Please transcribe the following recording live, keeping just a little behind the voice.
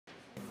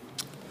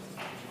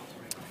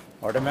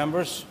Order,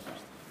 members.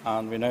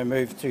 And we now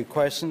move to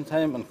question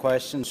time and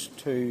questions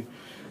to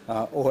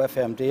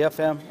OFM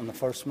DFM, and the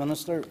First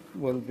Minister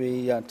will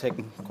be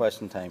taking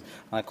question time.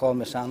 I call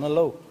Ms Anna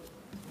Lowe.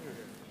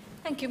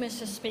 Thank you,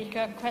 Mr.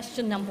 Speaker.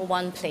 Question number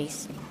 1,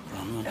 please.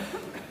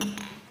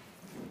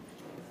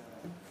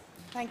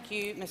 Thank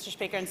you, Mr.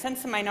 Speaker. And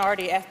since the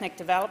Minority Ethnic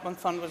Development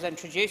Fund was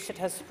introduced, it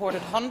has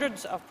supported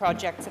hundreds of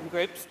projects and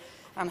groups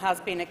and has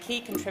been a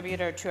key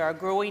contributor to our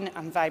growing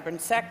and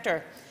vibrant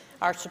sector.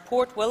 Our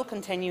support will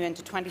continue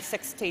into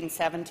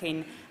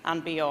 2016-17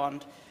 and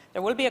beyond.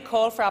 There will be a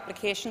call for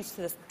applications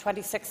to the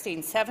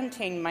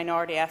 2016-17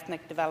 Minority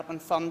Ethnic Development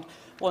Fund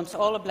once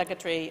all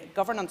obligatory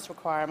governance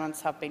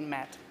requirements have been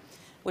met.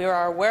 We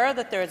are aware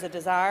that there is a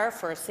desire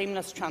for a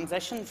seamless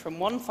transition from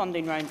one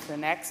funding round to the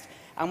next,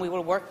 and we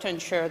will work to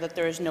ensure that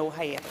there is no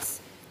hiatus.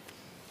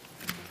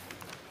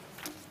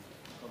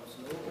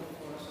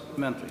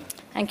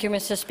 Thank you,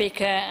 Mr.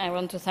 Speaker. I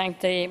want to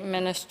thank the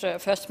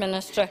First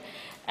Minister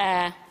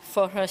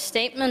for her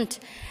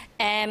statement.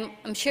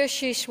 I'm sure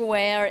she's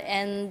aware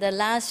in the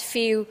last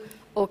few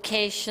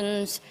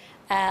occasions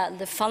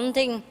the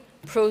funding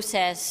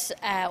process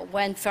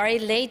went very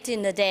late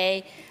in the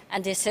day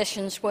and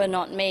decisions were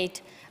not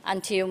made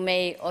until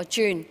May or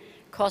June,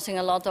 causing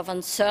a lot of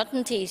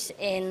uncertainties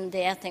in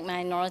the ethnic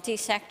minority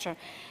sector.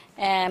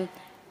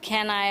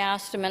 Can I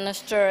ask the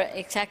Minister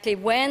exactly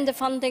when the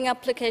funding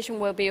application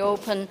will be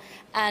open,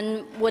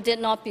 and would it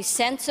not be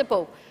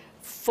sensible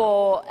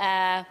for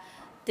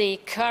the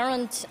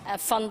current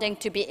funding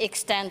to be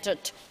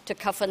extended to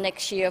cover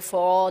next year for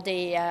all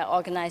the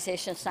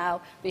organisations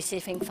now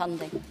receiving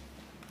funding?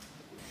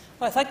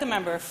 Well, I thank the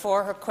member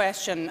for her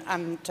question,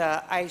 and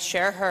I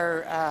share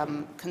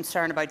her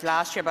concern about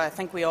last year, but I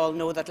think we all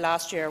know that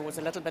last year was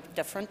a little bit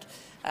different.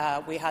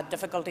 We had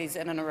difficulties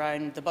in and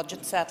around the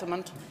budget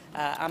settlement,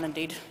 and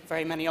indeed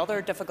very many other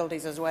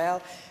difficulties as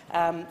well.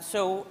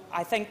 So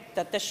I think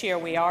that this year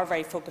we are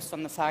very focused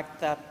on the fact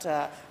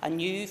that a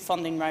new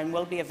funding round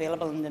will be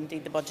available, and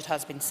indeed the budget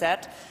has been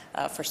set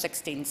for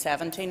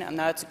 16-17, and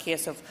now it's a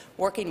case of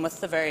working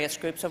with the various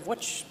groups, of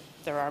which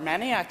there are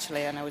many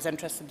actually, and I was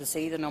interested to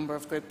see the number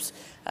of groups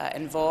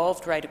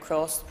involved right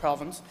across the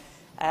province,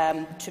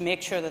 to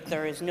make sure that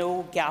there is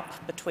no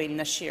gap between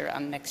this year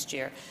and next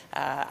year.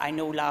 I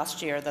know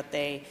last year that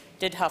they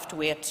did have to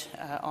wait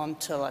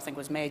until I think it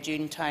was May,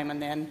 June time, and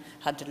then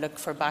had to look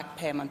for back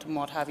payment and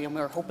what have you, and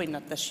we are hoping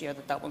that this year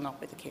that will not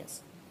be the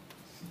case.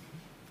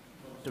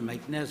 Mr.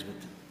 Mike Nesbitt.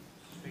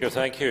 Speaker,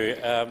 thank you.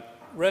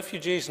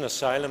 Refugees and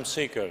asylum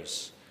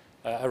seekers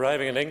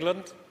arriving in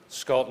England,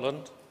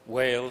 Scotland,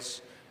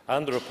 Wales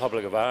and the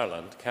Republic of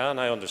Ireland can,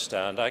 I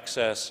understand,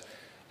 access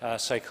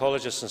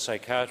psychologists and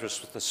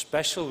psychiatrists with the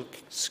special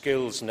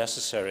skills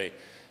necessary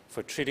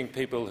for treating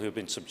people who have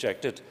been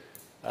subjected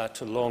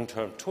to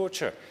long-term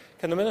torture.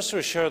 Can the Minister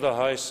assure the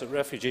House that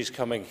refugees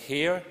coming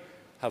here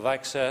have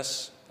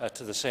access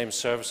to the same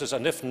services,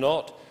 and if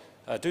not,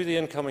 do the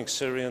incoming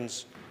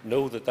Syrians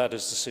know that that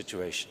is the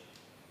situation?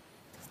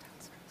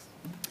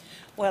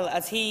 Well,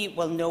 as he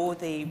will know,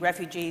 the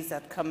refugees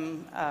that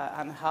come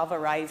and have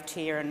arrived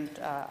here, and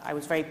I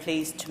was very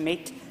pleased to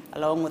meet,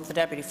 along with the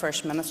Deputy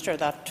First Minister,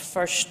 that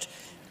first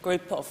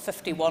group of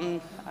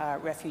 51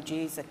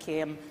 refugees that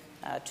came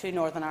to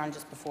Northern Ireland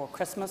just before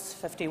Christmas.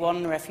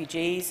 51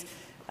 refugees,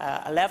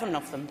 11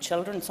 of them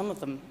children, some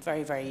of them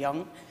very, very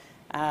young,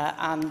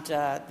 and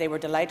they were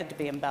delighted to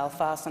be in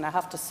Belfast. And I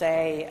have to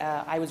say,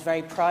 I was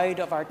very proud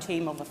of our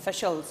team of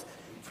officials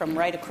from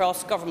right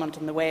across government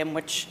and the way in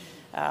which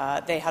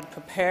they had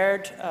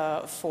prepared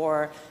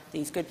for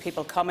these good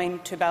people coming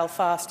to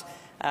Belfast,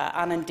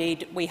 and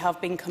indeed we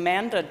have been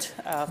commended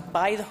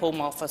by the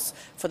Home Office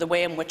for the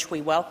way in which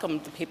we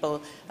welcomed the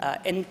people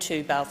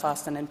into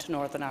Belfast and into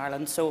Northern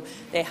Ireland. So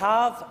they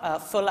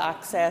have full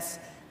access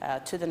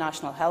to the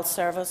National Health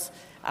Service,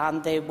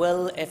 and they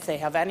will, if they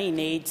have any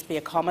needs, be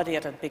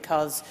accommodated,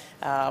 because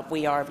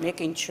we are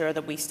making sure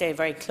that we stay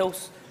very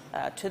close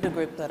to the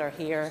group that are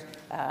here,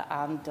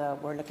 and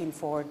we're looking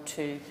forward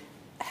to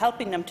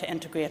helping them to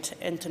integrate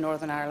into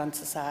Northern Ireland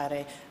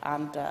society.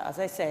 And as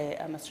I say,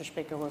 Mr.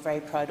 Speaker, we're very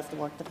proud of the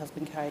work that has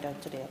been carried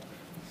out to date.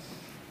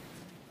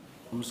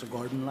 Mr.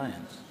 Gordon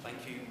Lyons. Thank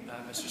you,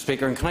 Mr.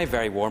 Speaker. And can I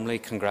very warmly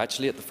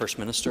congratulate the First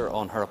Minister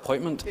on her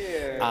appointment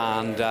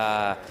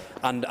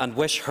and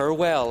wish her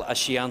well as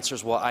she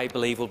answers what I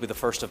believe will be the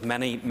first of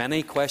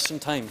many question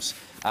times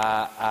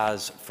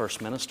as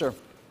First Minister.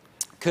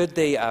 Could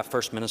the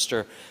First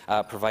Minister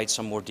provide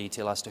some more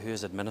detail as to who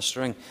is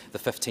administering the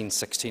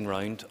 15-16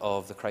 round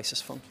of the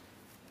Crisis Fund?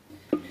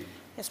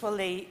 Yes, well,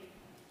 the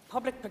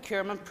public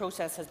procurement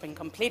process has been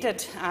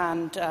completed,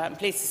 and I'm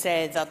pleased to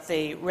say that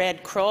the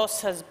Red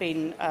Cross has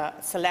been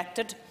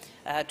selected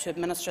to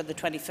administer the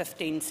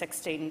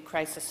 2015-16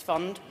 Crisis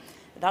Fund.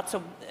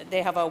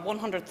 They have a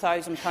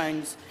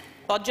 £100,000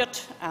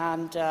 budget,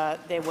 and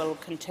they will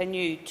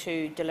continue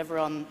to deliver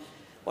on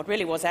what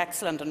really was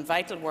excellent and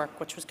vital work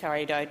which was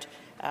carried out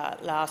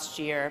last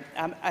year.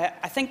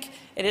 I think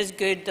it is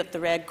good that the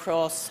Red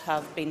Cross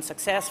have been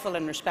successful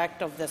in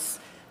respect of this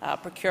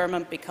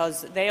procurement,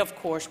 because they of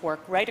course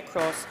work right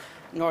across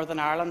Northern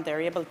Ireland.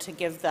 They're able to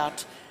give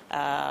that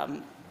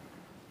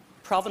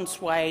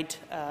province-wide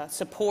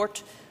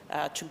support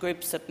to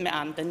groups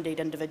and indeed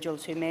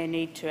individuals who may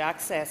need to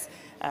access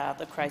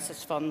the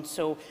crisis fund.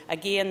 So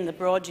again, the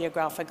broad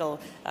geographical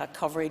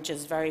coverage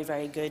is very,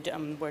 very good,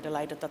 and we're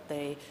delighted that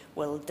they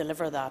will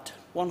deliver that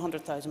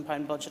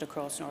 £100,000 budget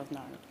across Northern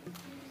Ireland.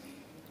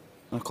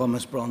 I call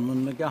Ms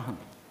Bronwyn McGahan.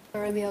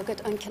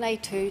 And can I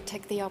too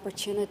take the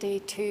opportunity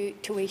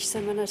to wish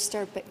the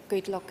Minister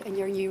good luck in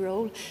your new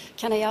role?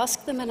 Can I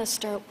ask the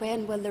Minister,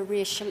 when will the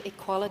racial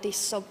equality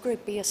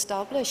subgroup be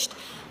established,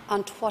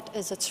 and what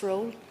is its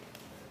role?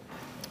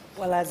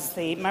 Well, as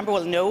the member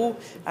will know,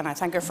 and I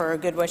thank her for her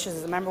good wishes,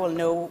 as the member will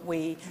know,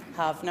 we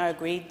have now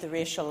agreed the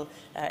racial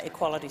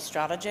equality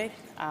strategy,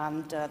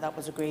 and that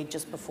was agreed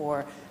just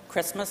before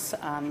Christmas,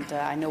 and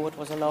I know it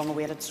was a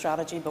long-awaited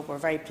strategy, but we're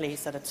very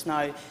pleased that it's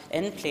now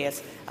in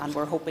place, and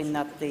we're hoping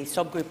that the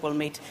subgroup will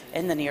meet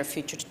in the near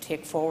future to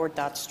take forward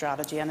that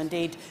strategy. And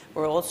indeed,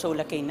 we're also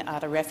looking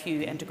at a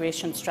refugee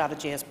integration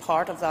strategy as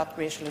part of that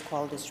racial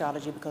equality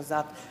strategy, because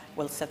that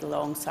will sit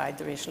alongside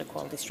the racial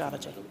equality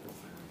strategy.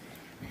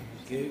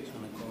 Thank you.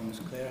 And I call Ms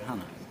Claire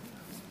Hannah.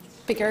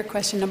 Speaker,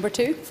 question number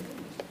 2.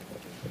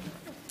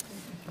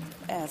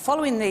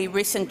 Following the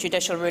recent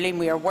judicial ruling,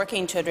 we are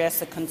working to address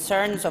the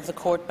concerns of the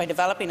Court by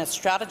developing a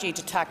strategy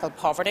to tackle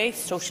poverty,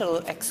 social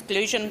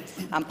exclusion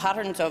and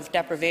patterns of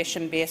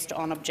deprivation based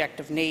on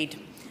objective need.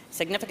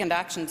 Significant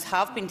actions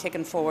have been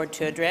taken forward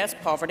to address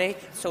poverty,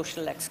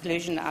 social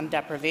exclusion and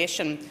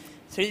deprivation.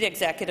 Through the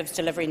Executive's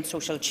Delivering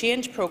Social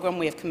Change programme,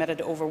 we have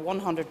committed over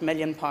 £100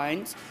 million.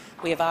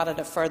 We have added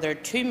a further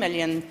 £2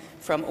 million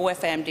from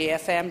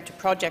OFM-DFM to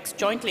projects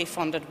jointly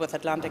funded with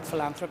Atlantic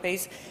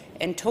Philanthropies,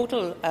 in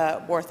total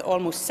worth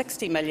almost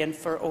 £60 million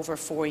for over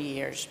 4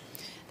 years.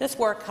 This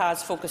work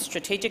has focused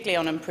strategically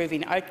on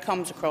improving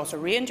outcomes across a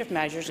range of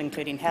measures,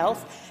 including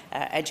health,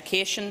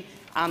 education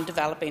and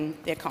developing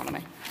the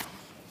economy.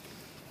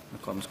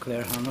 Comes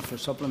Claire Hannah for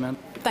supplement.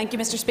 Thank you,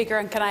 Mr Speaker,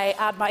 and can I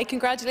add my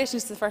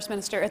congratulations to the First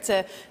Minister. It's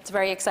a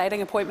very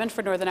exciting appointment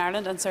for Northern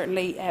Ireland, and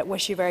certainly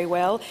wish you very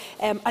well.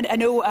 I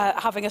know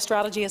having a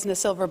strategy isn't a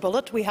silver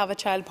bullet. We have a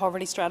child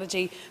poverty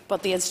strategy,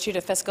 but the Institute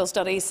of Fiscal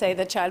Studies say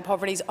that child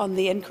poverty is on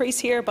the increase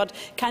here. But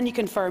can you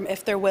confirm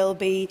if there will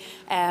be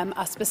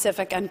a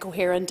specific and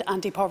coherent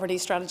anti-poverty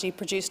strategy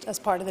produced as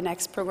part of the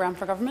next programme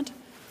for government?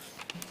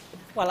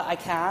 Well, I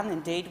can.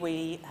 Indeed,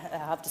 we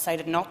have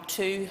decided not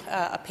to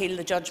appeal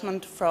the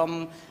judgment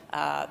from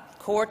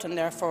court, and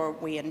therefore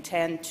we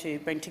intend to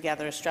bring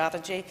together a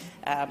strategy.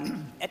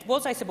 It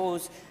was, I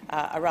suppose,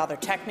 a rather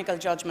technical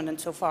judgment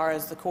insofar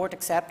as the court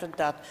accepted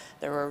that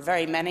there were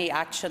very many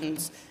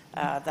actions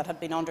that have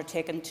been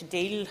undertaken to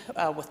deal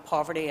with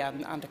poverty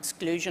and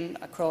exclusion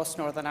across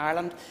Northern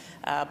Ireland.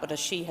 But as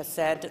she has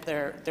said,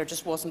 there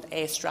just wasn't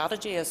a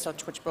strategy as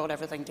such which brought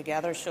everything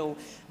together. So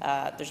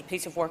there's a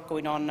piece of work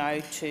going on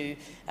now to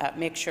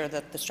make sure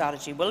that the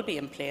strategy will be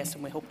in place,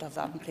 and we hope to have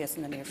that in place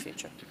in the near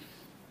future.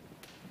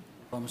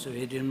 Mr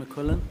Adrian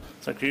McQuillan.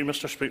 Thank you,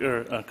 Mr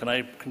Speaker. Can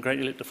I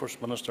congratulate the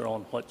First Minister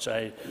on which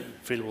I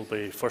feel will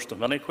be first of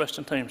many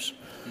question times.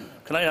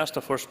 Can I ask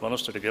the First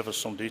Minister to give us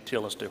some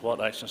detail as to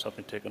what actions have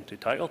been taken to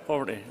tackle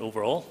poverty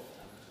overall?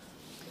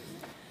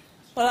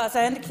 Well, as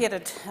I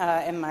indicated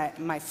in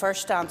my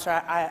first answer,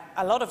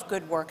 a lot of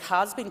good work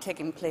has been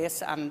taking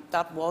place, and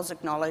that was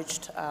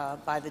acknowledged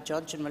by the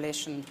judge in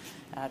relation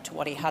to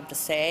what he had to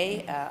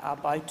say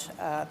about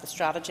the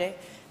strategy.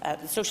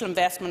 The Social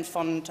Investment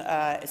Fund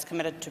is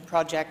committed to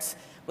projects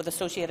with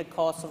associated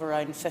costs of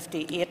around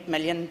 £58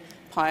 million,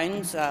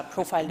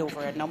 profiled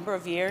over a number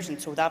of years,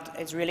 and so that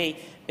is really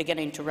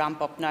beginning to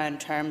ramp up now in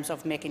terms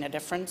of making a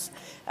difference.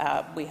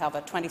 We have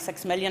a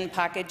 £26 million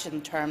package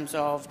in terms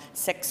of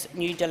 6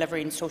 new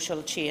Delivering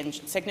Social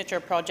Change signature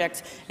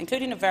projects,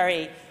 including a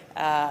very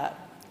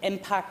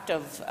impact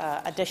of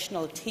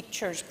additional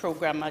teachers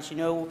programme. As you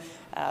know,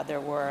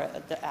 there were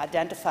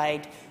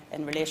identified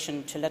in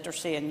relation to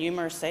literacy and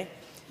numeracy,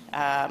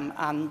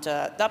 and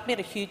that made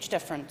a huge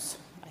difference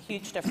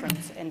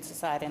in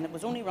society, and it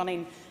was only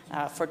running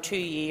for 2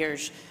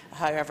 years.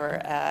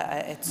 However,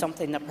 it's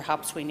something that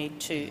perhaps we need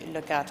to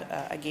look at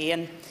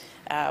again.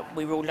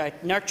 We rolled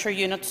out nurture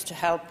units to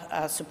help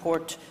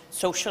support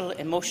social,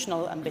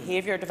 emotional and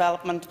behaviour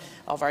development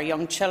of our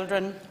young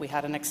children. We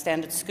had an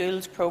extended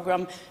schools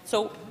programme.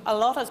 So a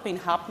lot has been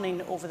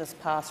happening over this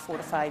past 4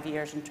 to 5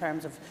 years in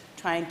terms of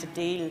trying to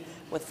deal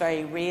with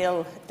very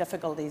real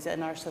difficulties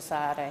in our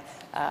society.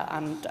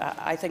 And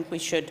I think we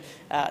should,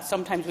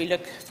 sometimes we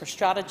look for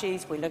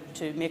strategies, we look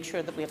to make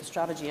sure that we have a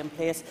strategy in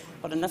place,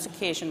 but on this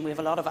occasion we have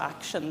a lot of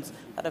actions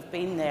that have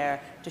been there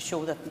to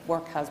show that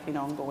work has been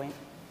ongoing.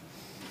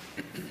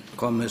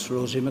 Ms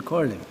Rosie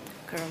McCorley.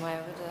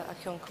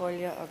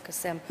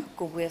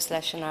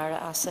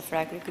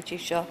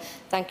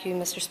 Thank you,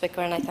 Mr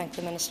Speaker, and I thank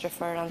the Minister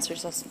for her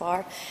answers thus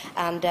far.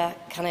 And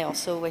can I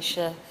also wish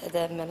the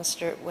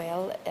Minister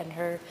well in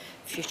her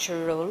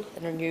future role,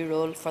 in her new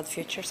role for the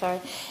future.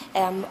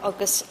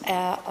 Agus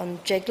an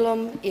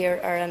jiglum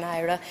ar an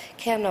ira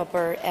ken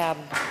ober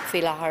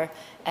filahar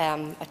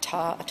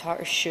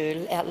atá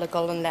siúil le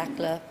Gullen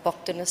Lekla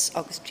Buchtanas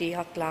agus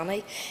Ddíach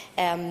Lani.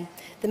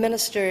 The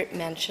Minister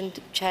mentioned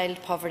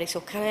child poverty,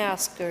 so can I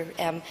ask her,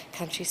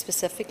 can she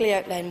specifically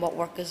outline what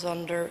work is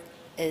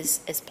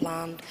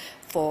planned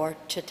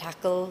to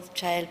tackle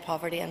child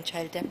poverty and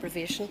child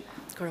deprivation?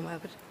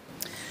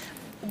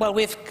 Well,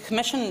 we've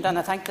commissioned, and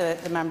I thank the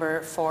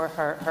member for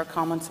her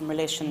comments in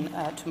relation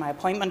to my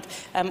appointment.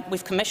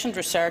 We've commissioned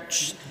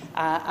research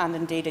and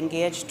indeed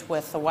engaged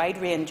with a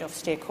wide range of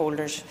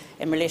stakeholders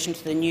in relation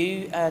to the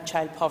new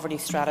child poverty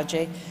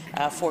strategy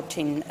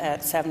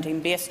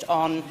 14-17, based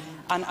on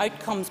an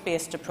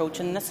outcomes-based approach.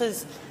 And this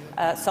is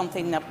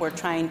something that we're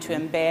trying to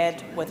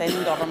embed within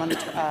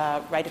government,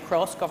 right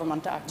across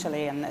government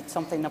actually, and it's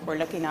something that we're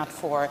looking at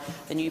for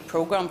the new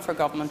programme for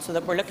government, so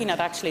that we're looking at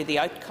actually the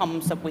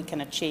outcomes that we can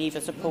achieve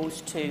as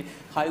opposed to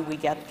how we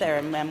get there.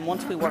 And then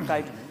once we work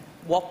out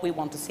what we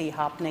want to see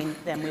happening,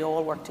 then we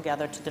all work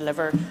together to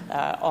deliver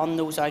on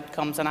those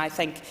outcomes. And I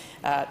think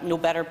no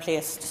better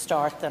place to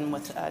start than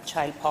with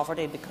child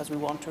poverty, because we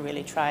want to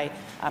really try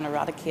and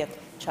eradicate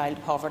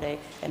child poverty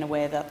in a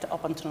way that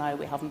up until now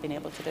we haven't been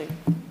able to do.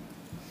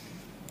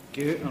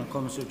 Thank you. And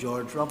comes to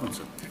George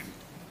Robinson.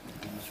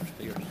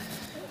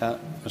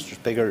 Mr.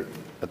 Speaker,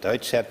 at the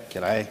outset,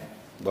 can I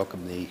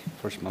welcome the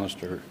First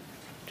Minister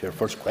to her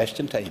first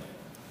question time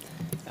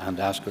and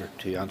ask her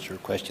to answer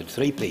question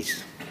 3,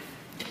 please.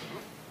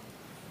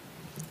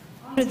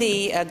 Under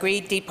the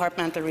agreed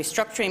departmental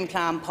restructuring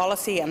plan,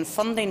 policy and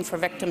funding for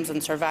victims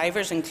and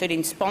survivors,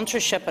 including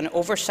sponsorship and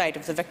oversight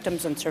of the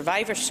Victims and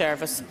Survivors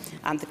Service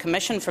and the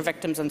Commission for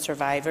Victims and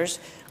Survivors,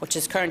 which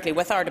is currently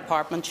with our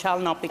department, shall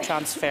not be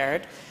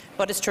transferred,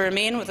 but is to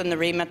remain within the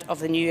remit of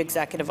the new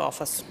Executive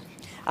Office.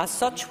 As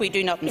such, we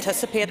do not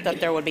anticipate that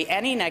there will be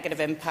any negative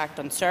impact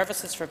on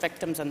services for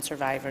victims and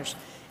survivors.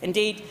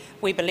 Indeed,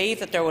 we believe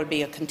that there will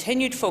be a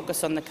continued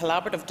focus on the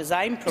collaborative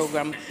design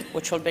programme,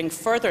 which will bring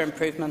further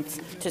improvements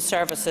to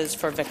services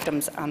for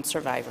victims and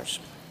survivors.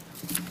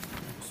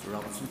 Mr.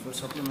 Robinson for a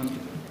supplement.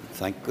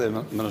 Thank the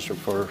Minister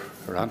for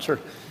her answer.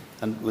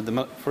 And would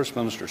the First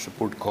Minister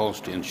support calls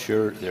to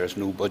ensure there is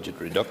no budget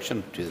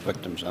reduction to the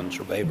Victims and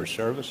Survivors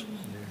Service,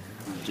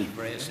 which is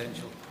very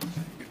essential?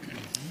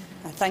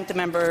 I thank the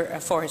member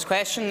for his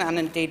question and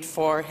indeed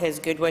for his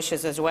good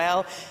wishes as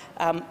well.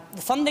 The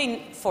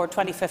funding for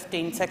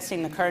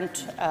 2015-16, the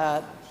current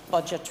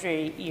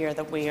budgetary year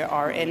that we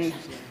are in,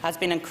 has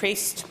been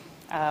increased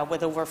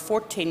with over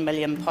 £14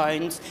 million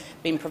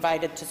being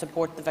provided to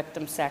support the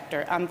victim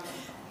sector. And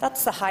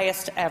that's the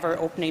highest ever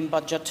opening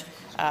budget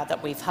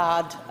that we've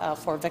had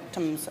for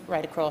victims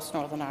right across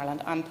Northern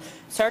Ireland. And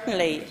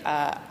certainly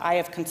I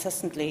have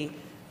consistently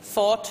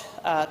fought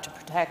to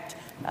protect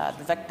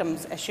the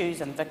victims' issues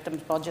and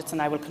victims' budgets,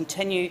 and I will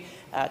continue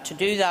to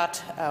do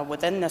that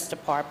within this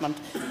department.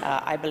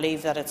 I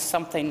believe that it's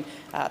something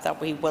that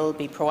we will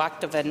be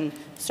proactive in,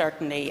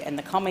 certainly in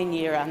the coming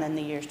year and in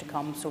the years to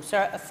come. So,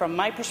 from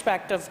my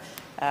perspective,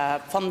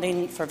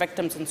 funding for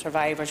victims and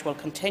survivors will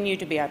continue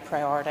to be a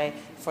priority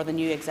for the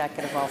new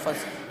Executive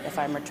Office if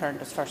I am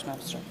returned as First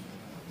Minister.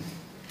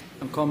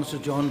 And comes to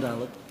John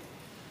Dallett.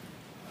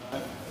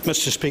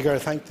 Mr. Speaker, I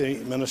thank the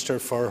Minister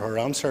for her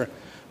answer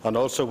and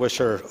also wish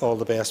her all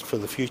the best for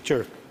the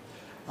future.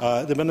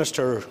 The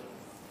Minister,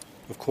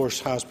 of course,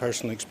 has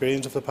personal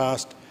experience of the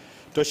past.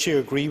 Does she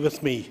agree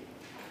with me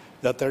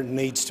that there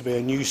needs to be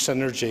a new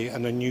synergy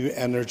and a new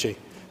energy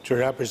to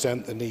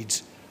represent the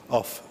needs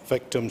of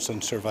victims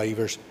and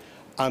survivors?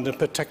 And in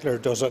particular,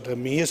 does it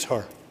amaze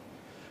her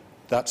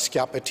that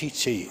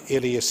Scappaticci,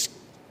 alias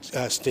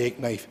steak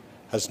knife,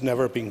 has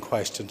never been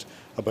questioned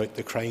about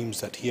the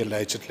crimes that he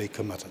allegedly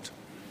committed?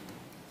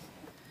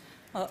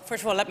 Well,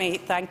 first of all, let me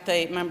thank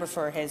the member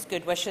for his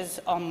good wishes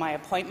on my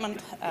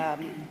appointment.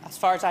 As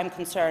far as I'm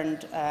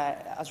concerned,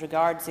 as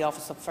regards the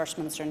Office of First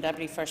Minister and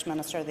Deputy First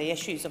Minister, the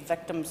issues of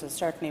victims is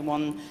certainly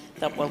one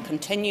that will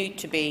continue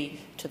to be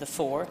to the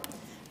fore.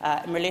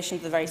 In relation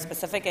to the very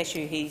specific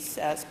issue he's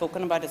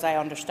spoken about, as I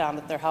understand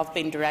it, there have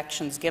been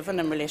directions given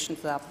in relation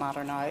to that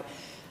matter now.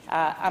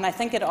 And I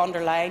think it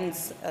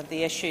underlines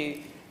the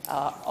issue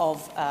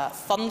of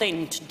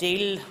funding to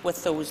deal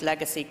with those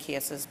legacy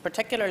cases,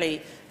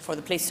 particularly for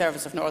the Police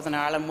Service of Northern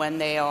Ireland when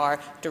they are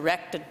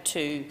directed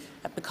to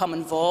become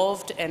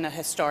involved in a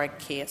historic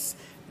case.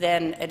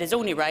 Then it is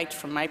only right,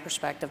 from my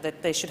perspective,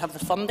 that they should have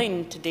the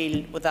funding to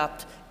deal with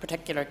that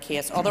particular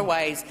case.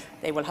 Otherwise,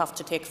 they will have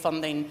to take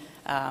funding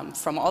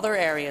from other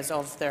areas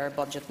of their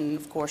budget, and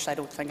of course I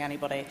don't think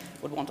anybody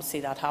would want to see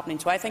that happening.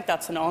 So I think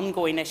that's an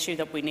ongoing issue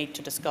that we need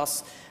to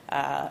discuss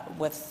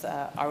with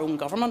our own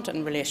government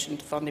in relation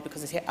to funding,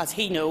 because as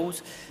he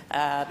knows,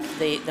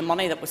 the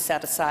money that was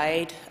set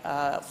aside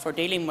for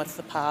dealing with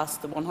the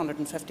past, the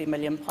 £150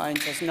 million,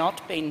 has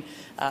not been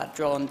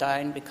drawn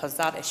down, because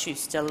that issue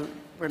still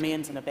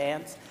remains in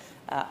abeyance.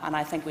 And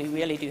I think we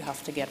really do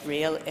have to get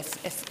real.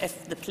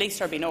 If the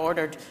police are being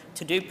ordered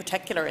to do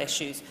particular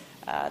issues,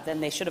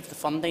 then they should have the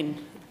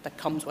funding that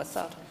comes with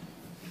that.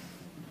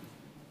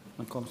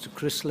 And comes to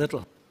Chris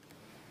Little.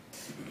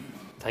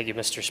 Thank you,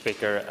 Mr.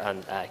 Speaker,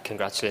 and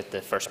congratulate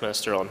the First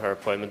Minister on her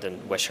appointment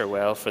and wish her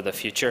well for the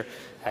future.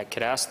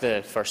 Could I ask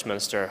the First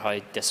Minister how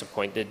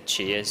disappointed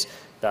she is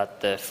that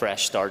the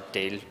Fresh Start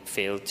deal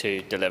failed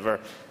to deliver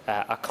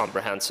a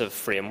comprehensive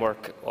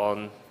framework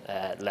on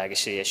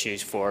legacy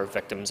issues for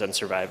victims and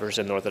survivors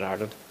in Northern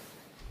Ireland?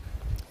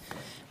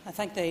 I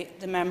thank the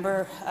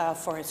member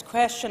for his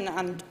question,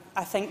 and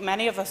I think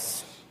many of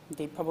us,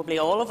 indeed probably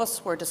all of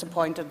us, were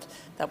disappointed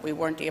that we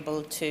weren't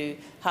able to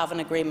have an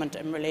agreement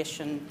in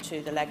relation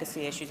to the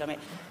legacy issues. I mean,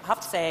 I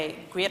have to say,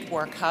 great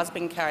work has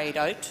been carried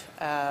out.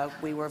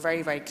 We were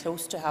very, very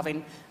close to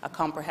having a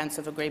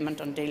comprehensive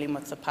agreement on dealing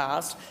with the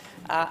past,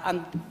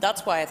 and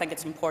that's why I think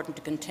it's important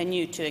to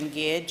continue to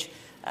engage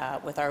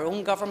with our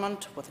own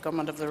government, with the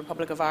Government of the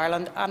Republic of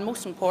Ireland, and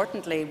most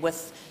importantly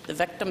with the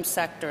victim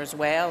sector as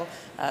well,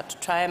 to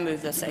try and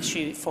move this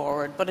issue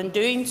forward. But in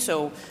doing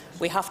so,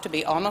 we have to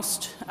be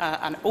honest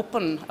and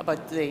open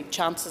about the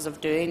chances of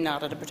doing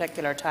that at a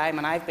particular time.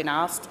 And I've been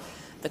asked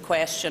the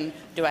question,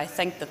 do I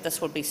think that this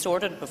will be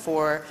sorted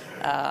before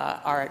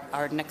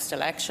our next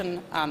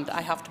election? And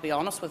I have to be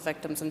honest with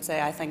victims and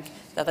say I think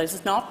that this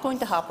is not going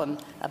to happen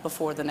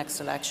before the next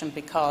election,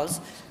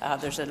 because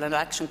there's an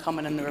election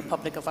coming in the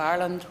Republic of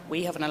Ireland.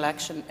 We have an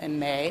election in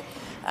May,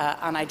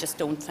 and I just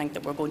don't think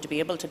that we're going to be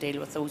able to deal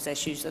with those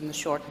issues in the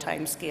short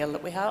time scale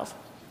that we have.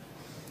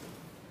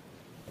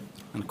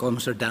 And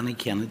Mr. Danny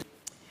Kennedy.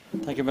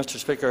 Thank you, Mr.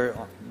 Speaker.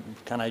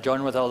 Can I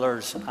join with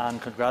others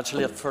and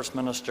congratulate the First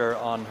Minister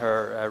on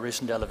her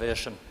recent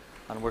elevation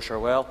and wish her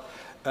well?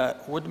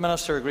 Would the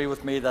Minister agree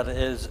with me that it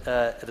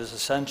is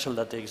essential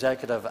that the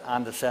Executive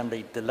and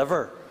Assembly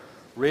deliver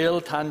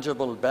real,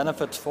 tangible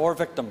benefits for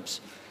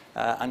victims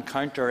and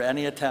counter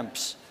any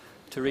attempts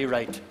to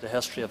rewrite the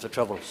history of the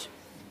Troubles?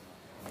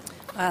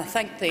 I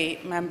thank the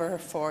member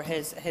for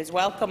his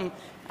welcome,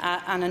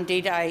 and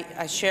indeed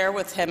I share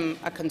with him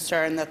a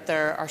concern that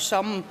there are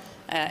some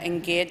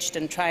engaged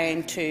in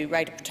trying to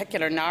write a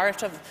particular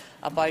narrative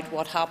about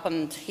what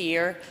happened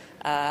here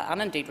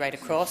and indeed right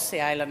across the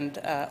island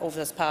over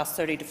this past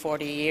 30 to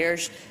 40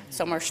 years.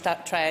 Some are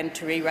trying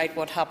to rewrite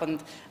what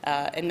happened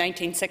in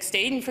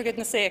 1916, for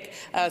goodness sake,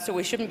 so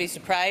we shouldn't be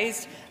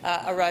surprised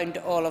around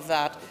all of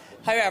that.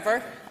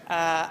 However,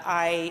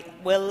 I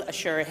will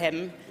assure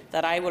him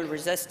that I will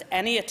resist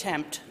any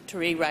attempt to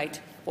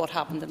rewrite what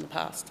happened in the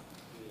past.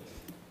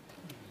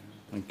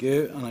 Thank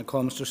you. And I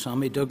call Mr.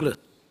 Sammy Douglas.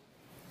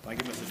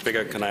 Thank you, Mr.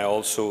 Speaker. Can I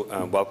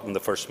also welcome the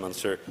First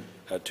Minister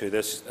to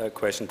this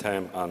question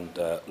time, and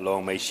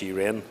long may she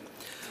reign.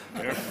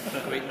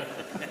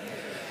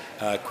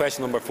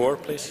 Question number 4,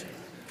 please.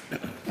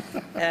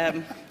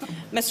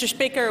 Mr.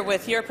 Speaker,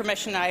 with your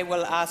permission, I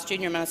will ask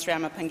Junior Minister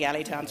Emma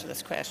Pengelly to answer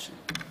this question.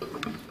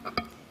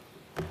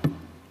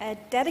 A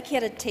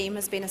dedicated team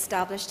has been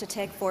established to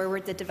take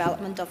forward the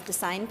development of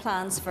design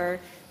plans for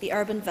the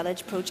urban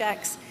village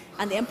projects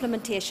and the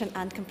implementation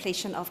and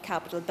completion of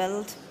capital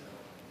build.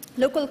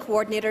 Local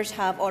coordinators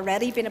have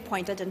already been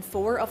appointed in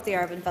 4 of the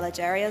urban village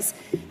areas,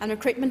 and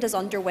recruitment is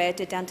underway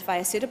to identify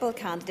a suitable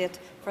candidate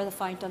for the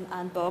Fountain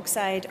and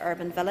Bogside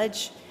urban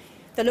village.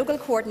 The local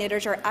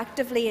coordinators are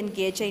actively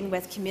engaging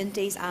with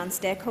communities and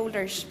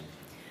stakeholders.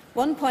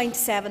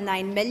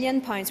 £1.79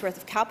 million worth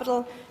of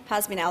capital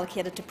has been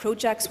allocated to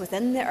projects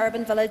within the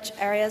urban village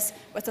areas,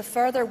 with a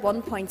further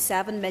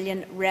 £1.7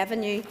 million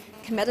revenue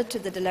committed to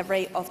the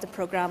delivery of the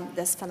programme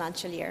this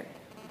financial year.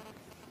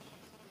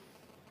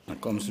 I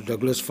call Mr.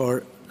 Douglas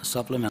for a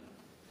supplement.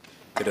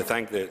 I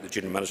thank the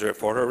Junior Minister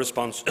for her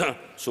response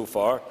so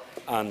far,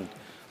 and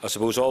I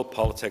suppose all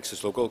politics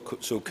is local,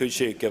 so could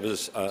she give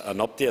us an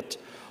update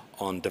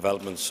on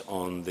developments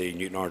on the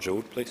Newton Ards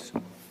Road, please?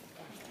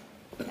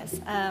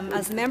 Yes,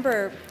 as the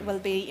member will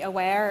be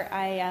aware,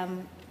 I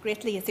am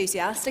greatly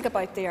enthusiastic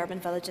about the Urban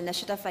Village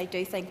Initiative. I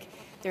do think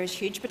there is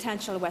huge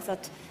potential with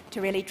it to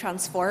really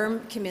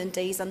transform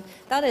communities, and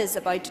that is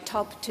about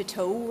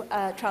top-to-toe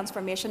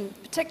transformation,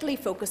 particularly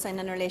focusing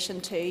in relation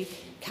to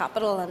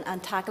capital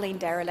and tackling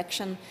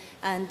dereliction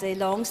and the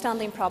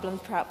long-standing problem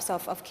perhaps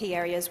of key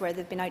areas where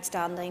they've been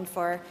outstanding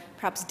for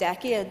perhaps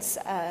decades,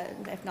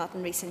 if not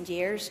in recent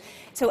years.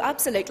 So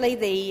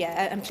absolutely,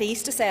 I'm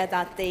pleased to say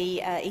that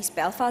the East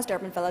Belfast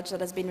urban village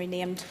that has been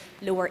renamed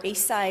Lower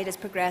East Side is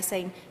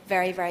progressing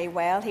very, very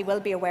well. He will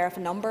be aware of a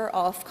number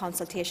of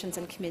consultations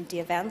and community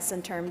events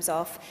in terms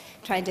of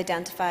trying to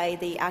identify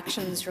the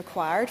actions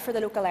required for the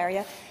local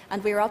area,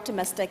 and we are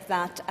optimistic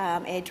that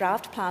a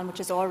draft plan, which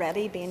is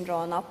already being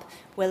drawn up,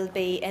 will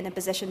be in a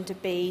position to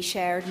be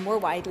shared more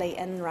widely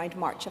in around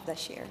March of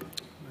this year.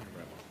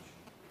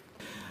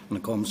 And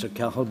I call Mr.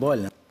 Cathal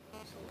Boyle.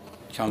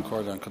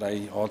 Concord, and could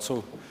I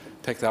also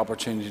take the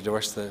opportunity to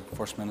wish the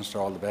First Minister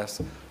all the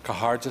best.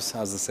 Cahargis,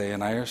 as they say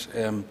in Irish.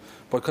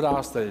 But could I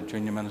ask the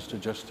Junior Minister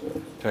just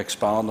to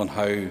expand on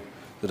how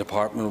the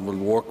Department will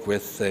work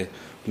with the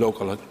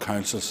local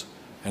councils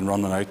in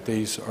running out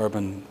these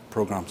urban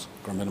programmes?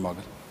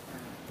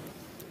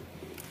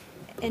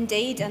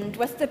 Indeed, and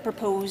with the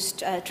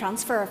proposed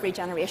transfer of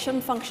regeneration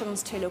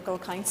functions to local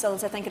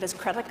councils, I think it is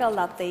critical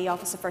that the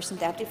Office of First and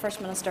Deputy First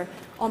Minister,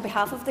 on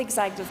behalf of the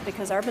Executive,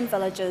 because Urban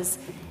Villages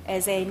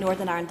is a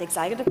Northern Ireland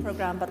Executive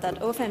programme, but that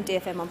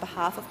OFM-DFM on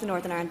behalf of the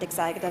Northern Ireland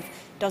Executive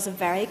does a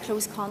very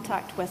close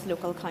contact with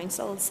local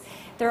councils.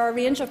 There are a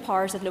range of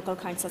powers that local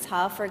councils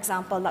have, for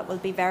example, that will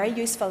be very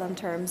useful in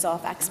terms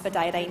of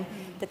expediting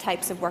the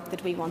types of work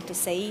that we want to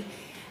see.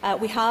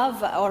 We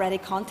have already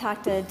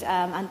contacted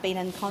and been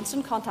in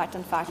constant contact,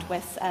 in fact,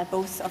 with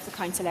both of the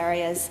council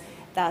areas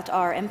that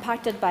are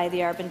impacted by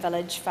the Urban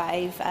Village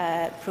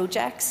 5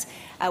 projects.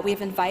 We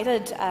have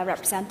invited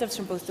representatives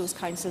from both those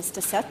councils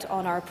to sit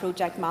on our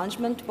project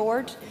management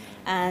board,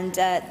 and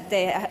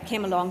they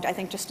came along, I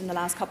think, just in the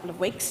last couple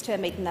of weeks to a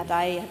meeting that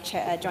I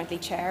jointly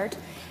chaired.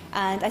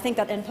 And I think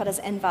that input is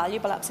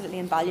invaluable, absolutely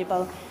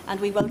invaluable, and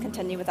we will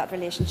continue with that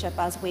relationship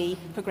as we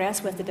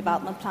progress with the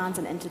development plans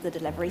and into the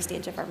delivery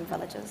stage of Urban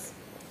Villages.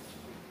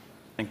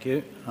 Thank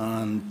you.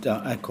 And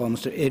I call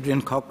Mr.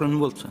 Adrian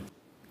Cochrane-Wilson.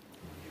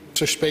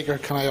 Mr. Speaker,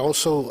 can I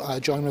also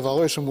join with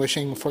others in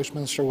wishing First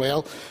Minister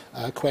well?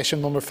 Question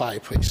number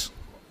 5, please.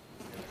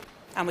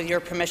 And with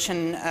your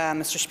permission,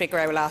 Mr. Speaker,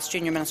 I will ask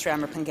Junior Minister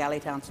Emma Pengelly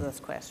to answer this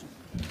question.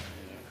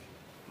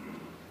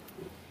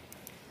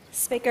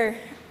 Speaker,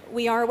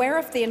 we are aware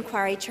of the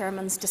inquiry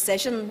chairman's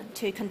decision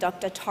to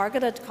conduct a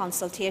targeted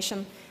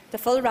consultation. The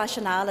full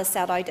rationale is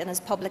set out in his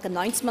public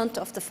announcement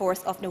of the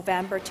 4th of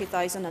November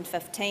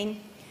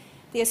 2015.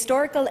 The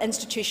historical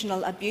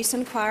institutional abuse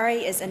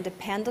inquiry is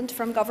independent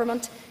from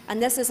government,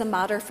 and this is a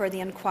matter for the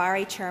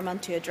inquiry chairman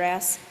to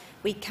address.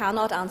 We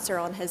cannot answer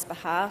on his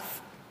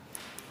behalf.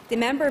 The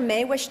member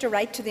may wish to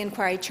write to the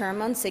inquiry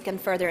chairman seeking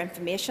further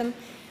information.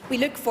 We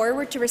look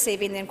forward to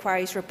receiving the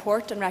inquiry's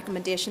report and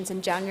recommendations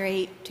in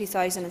January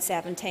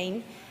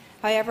 2017.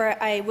 However,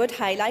 I would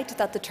highlight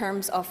that the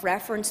terms of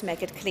reference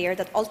make it clear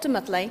that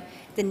ultimately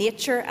the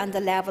nature and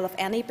the level of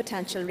any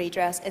potential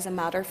redress is a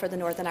matter for the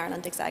Northern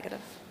Ireland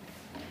Executive.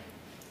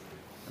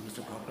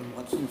 Mr.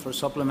 Cochrane-Wilson for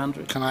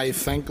supplementary. Can I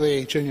thank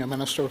the Junior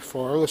Minister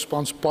for her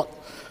response? But,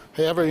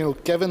 however,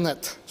 given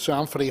that Sir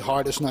Anthony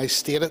Hart has now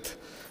stated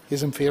he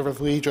is in favour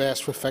of redress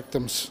for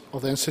victims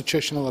of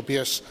institutional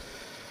abuse,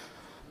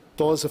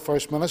 does the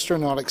First Minister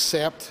not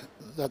accept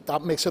that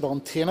that makes it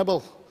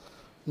untenable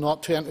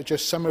not to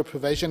introduce similar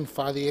provision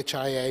via the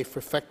HIA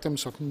for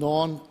victims of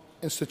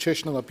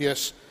non-institutional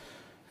abuse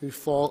who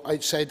fall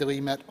outside the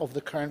remit of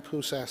the current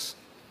process?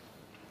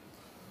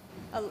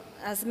 Well,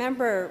 as the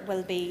member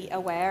will be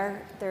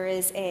aware, there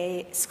is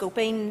a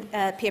scoping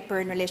paper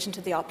in relation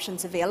to the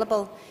options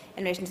available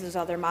in relation to those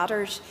other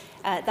matters.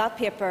 That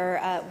paper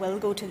will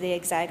go to the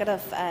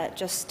Executive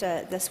just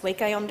this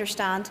week, I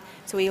understand,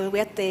 so we will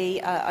wait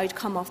the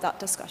outcome of that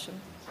discussion.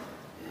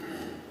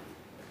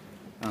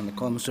 And the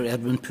call Mr.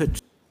 Edwin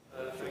Poots.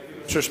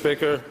 Mr.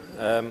 Speaker,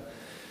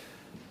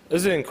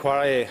 is the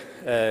inquiry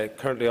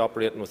currently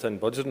operating within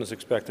budget and is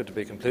expected to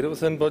be completed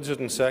within budget?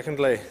 And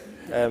secondly,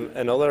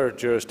 in other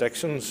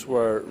jurisdictions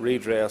where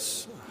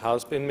redress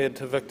has been made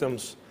to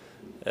victims,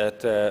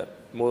 it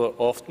more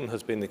often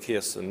has been the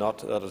case than not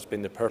that it has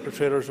been the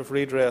perpetrators of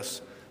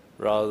redress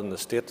rather than the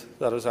state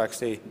that has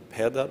actually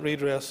paid that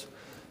redress.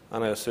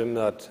 And I assume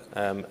that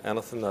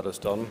anything that is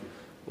done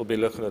will be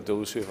looking at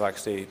those who have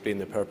actually been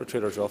the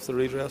perpetrators of the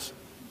redress.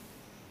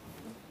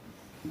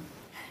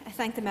 I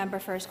thank the member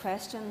for his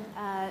question.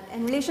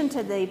 In relation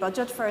to the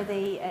budget for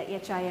the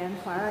HIA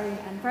inquiry,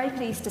 I'm very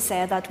pleased to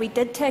say that we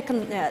did take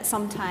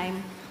some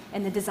time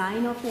in the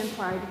design of the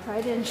inquiry to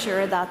try to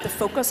ensure that the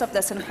focus of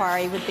this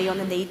inquiry would be on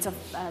the needs of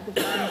the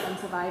victims and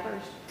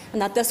survivors,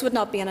 and that this would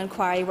not be an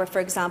inquiry where, for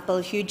example,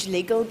 huge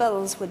legal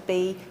bills would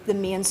be the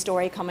main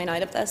story coming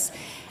out of this.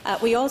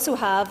 We also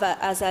have,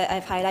 as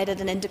I've highlighted,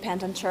 an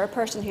independent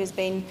chairperson who has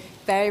been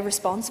very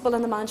responsible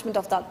in the management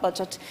of that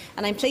budget,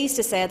 and I'm pleased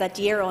to say that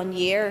year on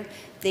year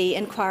the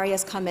inquiry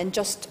has come in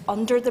just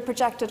under the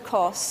projected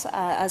costs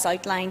as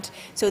outlined.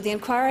 So the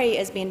inquiry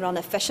is being run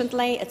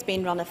efficiently, it's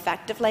being run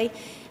effectively.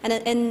 And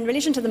in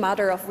relation to the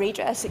matter of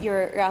redress,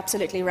 you're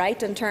absolutely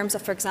right. In terms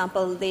of, for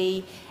example,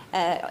 the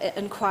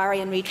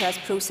inquiry and redress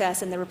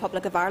process in the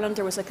Republic of Ireland,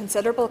 there was a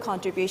considerable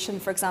contribution,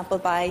 for example,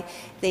 by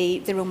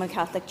the Roman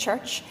Catholic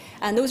Church.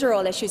 And those are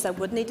all issues that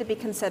would need to be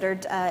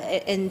considered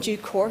in due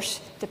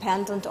course,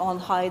 dependent on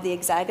how the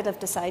Executive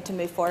decide to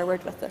move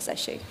forward with this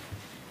issue.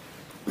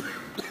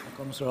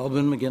 Mr.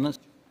 Alban McGuinness.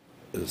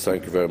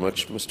 Thank you very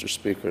much, Mr.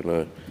 Speaker, and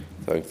I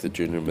thank the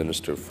Junior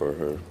Minister for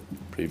her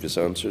previous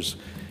answers.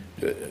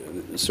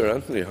 Sir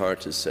Anthony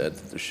Hart has said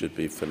that there should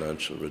be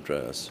financial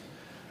redress,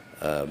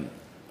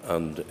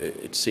 and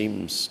it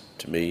seems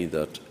to me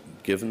that,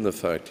 given the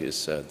fact he has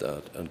said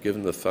that, and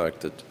given the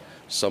fact that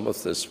some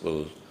of this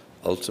will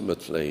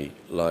ultimately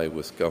lie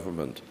with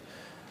government,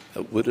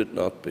 would it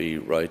not be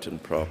right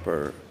and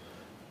proper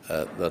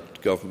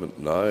that government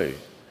now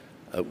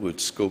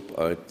would scope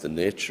out the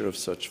nature of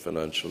such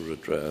financial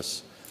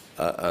redress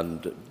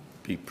and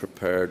be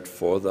prepared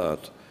for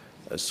that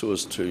so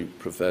as to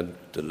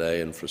prevent delay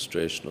and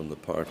frustration on the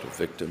part of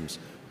victims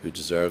who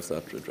deserve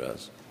that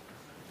redress?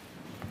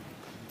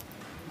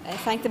 I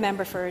thank the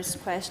member for his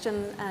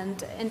question.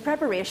 And in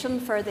preparation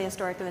for the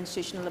Historical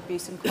Institutional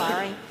Abuse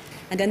Inquiry,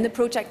 and in the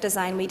project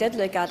design, we did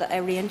look at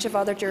a range of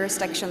other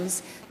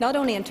jurisdictions, not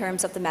only in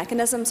terms of the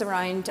mechanisms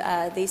around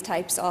these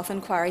types of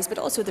inquiries, but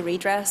also the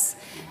redress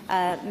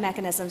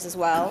mechanisms as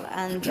well.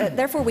 And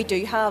therefore, we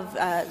do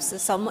have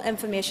some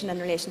information in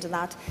relation to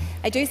that.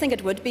 I do think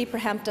it would be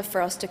preemptive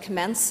for us to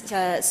commence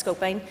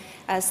scoping.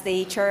 As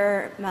the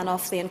chairman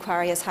of the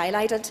inquiry has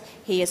highlighted,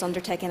 he is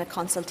undertaking a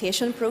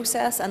consultation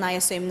process, and I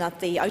assume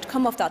that the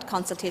outcome of that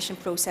consultation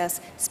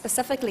process,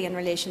 specifically in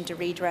relation to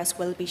redress,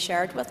 will be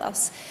shared with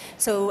us.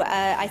 So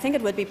I think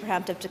it would be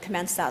preemptive to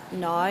commence that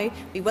now.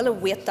 We will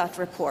await that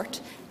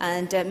report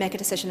and make a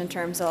decision in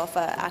terms of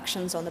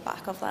actions on the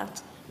back of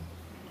that.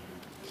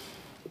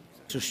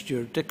 Mr.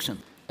 Stuart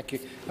Dixon. Thank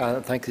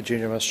you. Thank the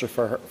Junior Minister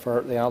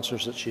for the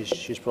answers that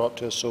she's brought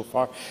to us so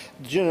far.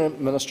 The Junior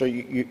Minister,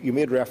 you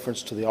made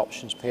reference to the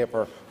options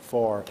paper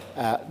for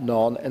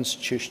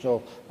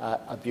non-institutional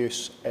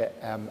abuse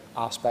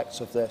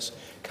aspects of this.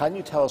 Can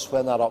you tell us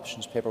when that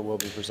options paper will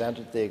be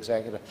presented to the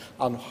Executive,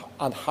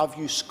 and have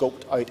you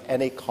scoped out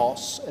any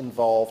costs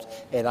involved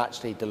in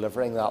actually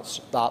delivering that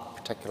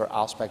particular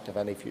aspect of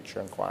any future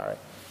inquiry?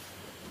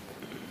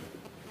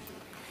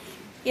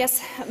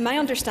 Yes, my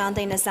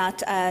understanding is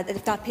that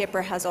if that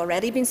paper has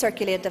already been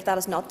circulated, if that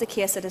is not the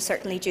case, it is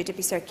certainly due to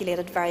be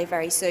circulated very,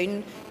 very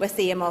soon, with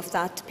the aim of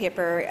that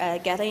paper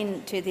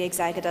getting to the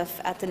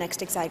Executive at the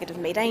next Executive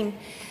meeting.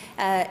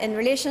 In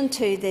relation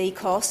to the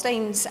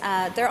costings,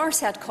 there are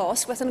set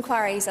costs with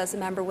inquiries, as the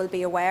member will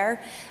be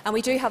aware, and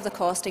we do have the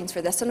costings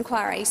for this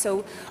inquiry.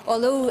 So,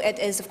 although it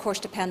is of course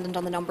dependent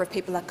on the number of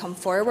people that come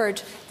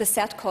forward, the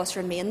set costs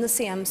remain the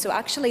same. So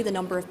actually the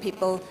number of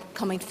people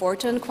coming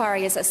forward to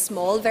inquiry is a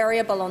small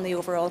variable on the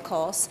overall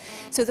cost.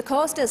 So the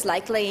cost is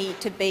likely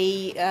to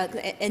be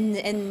in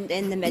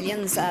the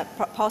millions,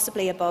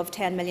 possibly above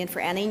 10 million for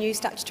any new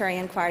statutory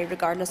inquiry,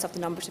 regardless of the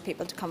numbers of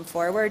people to come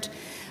forward.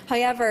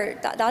 However,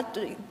 that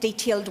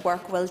detailed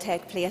work will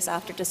take place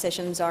after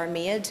decisions are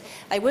made.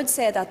 I would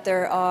say that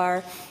there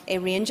are a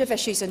range of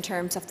issues in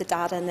terms of the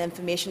data and the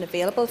information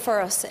available for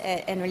us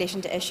in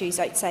relation to issues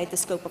outside the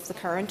scope of the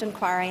current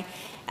inquiry.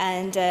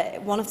 And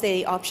one of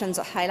the options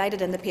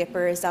highlighted in the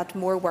paper is that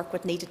more work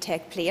would need to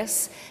take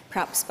place,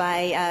 perhaps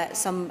by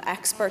some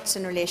experts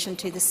in relation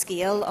to the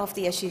scale of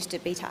the issues to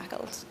be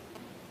tackled.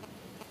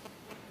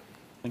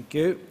 Thank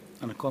you.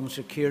 And I call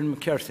Mr. Kieran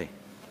McCarthy.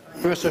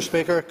 Mr.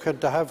 Speaker,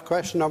 could I have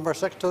question number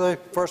 6 to the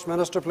First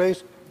Minister,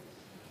 please?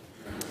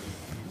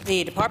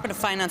 The Department of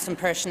Finance and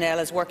Personnel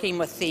is working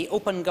with the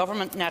Open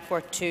Government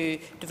Network to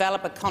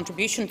develop a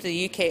contribution to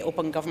the UK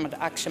Open Government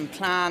Action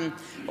Plan.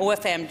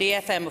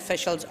 OFM-DFM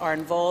officials are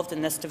involved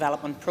in this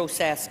development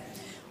process.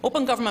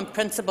 Open government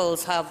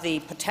principles have the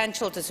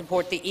potential to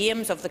support the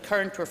aims of the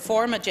current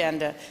reform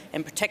agenda,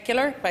 in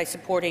particular by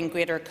supporting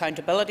greater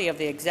accountability of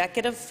the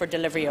Executive for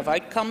delivery of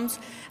outcomes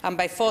and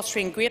by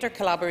fostering greater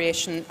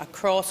collaboration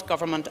across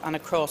government and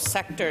across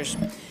sectors.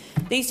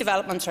 These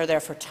developments are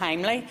therefore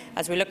timely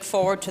as we look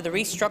forward to the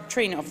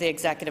restructuring of the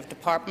executive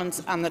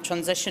departments and the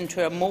transition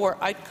to a more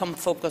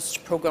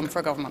outcome-focused programme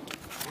for government.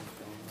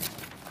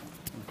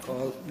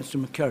 Call Mr.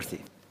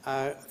 McCarthy.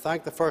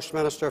 Thank the First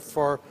Minister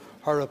for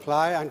her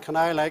reply, and can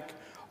I, like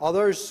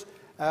others,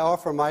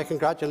 offer my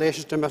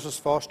congratulations to Mrs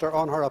Foster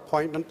on her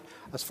appointment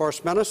as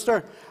First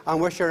Minister,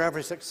 and wish her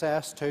every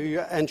success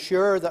to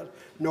ensure that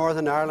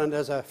Northern Ireland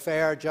is a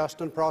fair,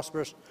 just and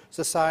prosperous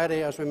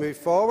society as we move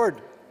forward.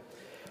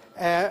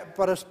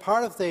 But as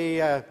part of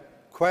the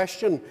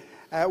question,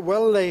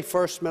 will the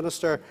First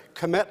Minister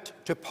commit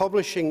to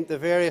publishing the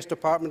various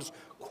departments'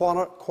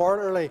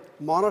 quarterly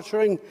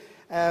monitoring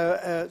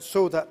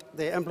so that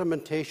the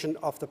implementation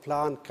of the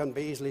plan can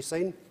be easily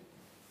seen?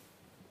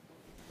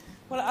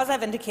 Well, as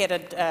I've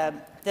indicated,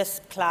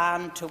 this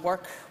plan to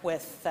work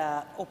with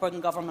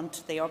Open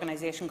Government, the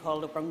organisation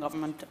called Open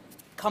Government,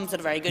 comes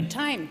at a very good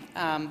time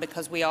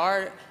because we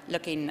are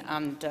looking,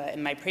 and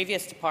in my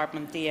previous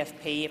department,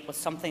 DFP, it was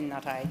something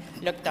that I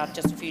looked at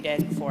just a few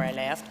days before I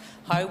left,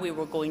 how we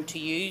were going to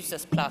use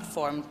this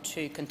platform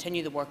to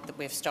continue the work that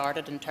we've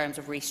started in terms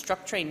of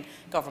restructuring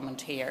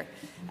government here.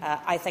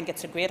 I think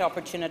it's a great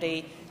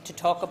opportunity to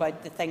talk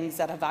about the things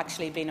that have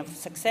actually been of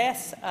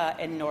success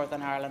in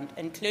Northern Ireland,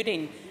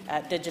 including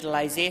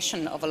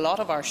digitalisation of a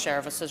lot of our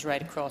services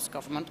right across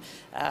government.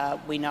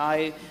 We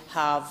now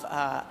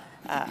have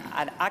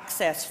an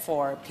access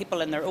for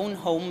people in their own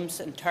homes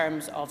in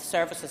terms of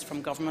services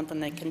from government,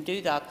 and they can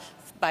do that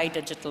by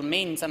digital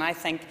means. And I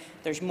think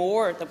there's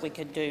more that we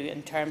could do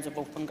in terms of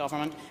open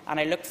government, and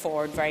I look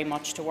forward very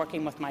much to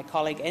working with my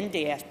colleague in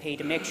DFP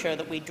to make sure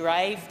that we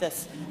drive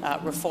this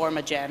reform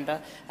agenda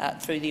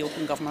through the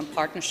Open Government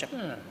Partnership.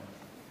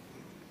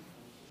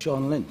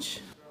 John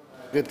Lynch.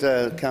 Good,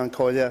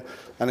 Cancolia,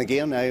 and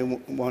again I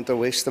want to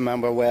wish the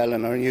member well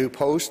in her new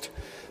post.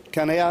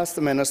 Can I ask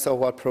the Minister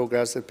what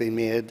progress has been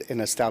made in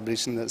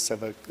establishing the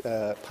civic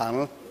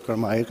panel?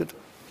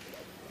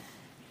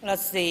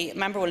 As the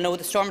member will know,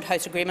 the Stormont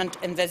House Agreement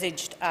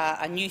envisaged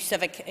a new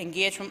civic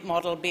engagement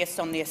model based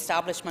on the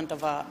establishment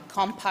of a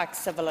compact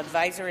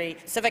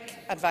civic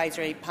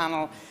advisory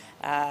panel,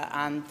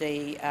 and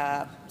the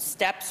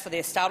steps for the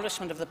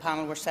establishment of the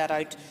panel were set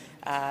out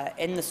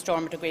in the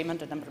Stormont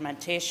Agreement and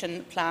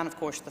Implementation Plan, of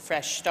course the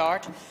Fresh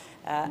Start,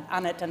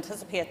 and it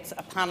anticipates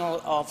a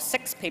panel of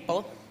 6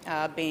 people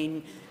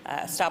being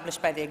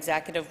established by the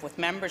Executive, with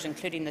members,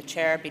 including the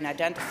Chair, being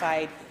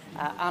identified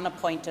and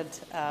appointed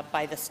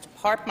by this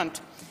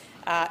Department.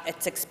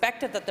 It's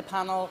expected that the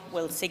panel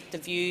will seek the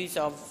views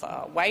of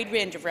a wide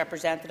range of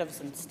representatives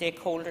and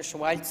stakeholders. So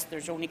whilst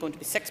there's only going to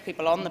be 6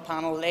 people on the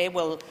panel, they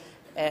will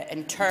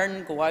in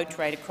turn go out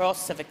right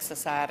across civic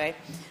society,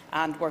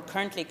 and we're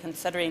currently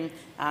considering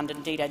and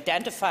indeed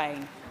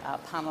identifying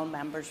panel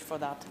members for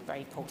that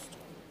very post.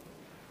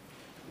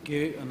 Thank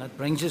you. And that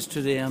brings us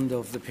to the end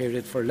of the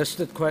period for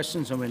listed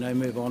questions, and we now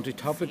move on to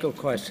topical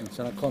questions.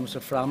 And it comes to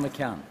Fran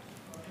McCann.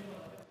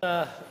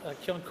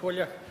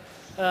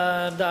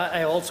 And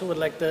I also would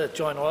like to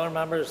join other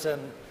members in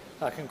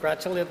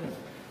congratulating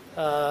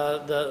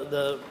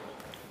the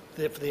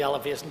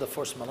elevation of the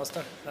First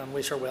Minister, and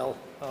wish her well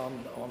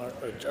on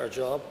our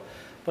job.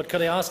 But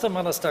could I ask the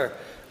Minister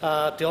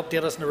to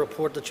update us on the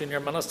report the junior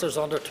ministers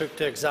undertook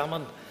to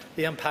examine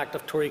the impact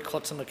of Tory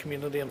cuts in the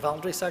community and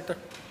voluntary sector?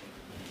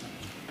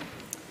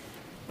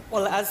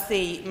 Well, as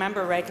the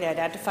member rightly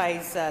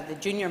identifies, the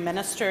junior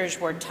ministers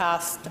were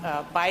tasked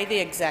by the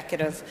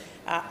Executive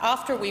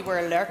after we were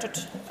alerted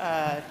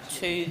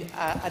to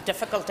a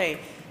difficulty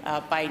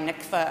by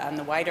NICFA and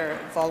the wider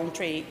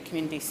voluntary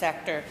community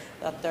sector,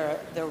 that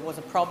there was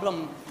a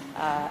problem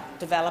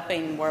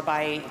developing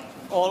whereby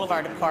all of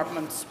our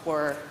departments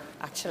were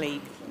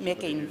actually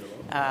making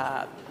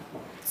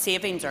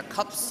savings or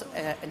cuts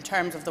in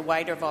terms of the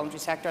wider voluntary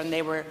sector, and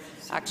they were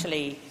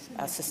actually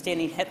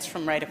sustaining hits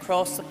from right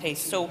across the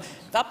piece. So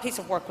that piece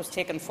of work was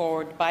taken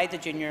forward by the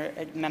junior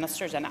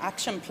ministers. An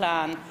action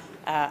plan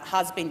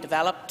has been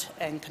developed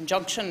in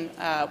conjunction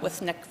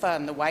with NICFA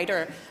and the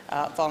wider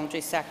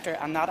voluntary sector,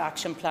 and that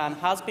action plan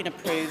has been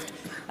approved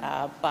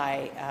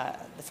by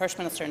the First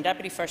Minister and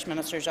Deputy First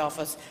Minister's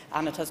office,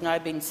 and it has now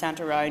been sent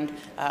around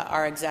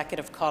our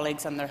executive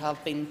colleagues, and there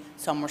have been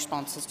some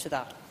responses to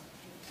that.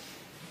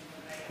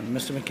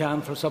 Mr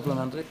McCann for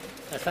supplementary.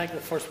 I thank the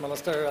First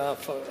Minister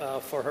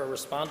for her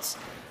response,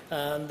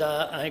 and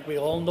I think we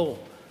all know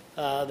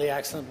the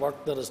excellent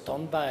work that is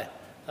done by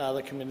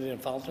the community and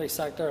voluntary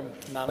sector.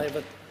 Many of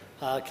it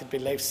could be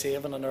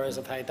life-saving in areas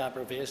of high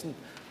deprivation.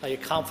 Are you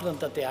confident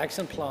that the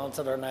action plans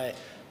that are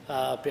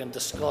now being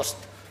discussed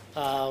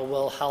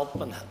will help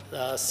and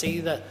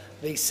see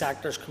these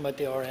sectors come out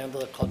the other end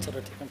of the cuts that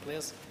are taking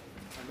place?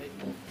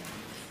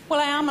 Well,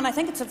 I am, and I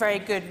think it's a very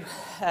good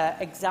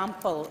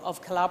example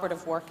of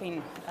collaborative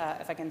working,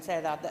 if I can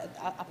say that.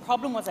 A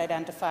problem was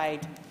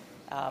identified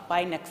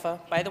by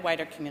NICFA, by the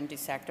wider community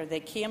sector. They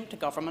came to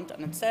government,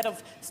 and instead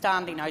of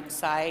standing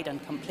outside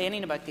and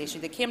complaining about the issue,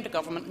 they came to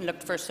government and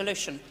looked for a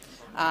solution.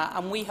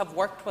 And we have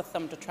worked with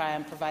them to try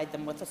and provide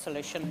them with a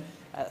solution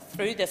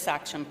through this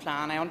action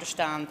plan. I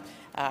understand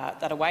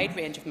that a wide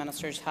range of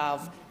ministers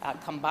have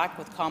come back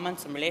with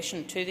comments in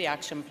relation to the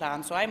action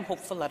plan, so I am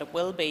hopeful that it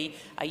will be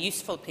a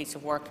useful piece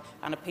of work,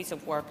 and a piece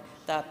of work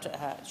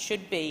that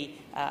should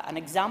be an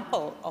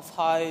example of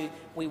how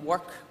we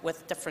work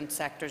with different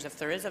sectors. If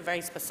there is a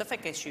very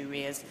specific issue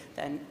raised,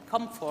 then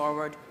come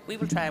forward. We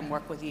will try and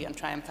work with you and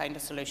try and find a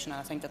solution,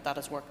 and I think that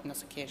has worked on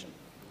this occasion.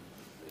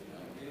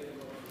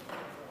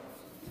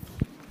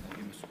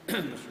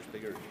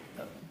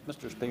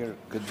 Mr. Speaker,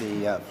 could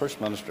the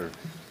First Minister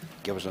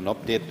give us an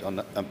update on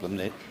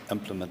the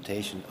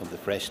implementation of the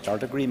Fresh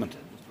Start Agreement?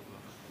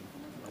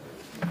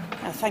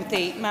 I thank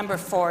the member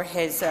for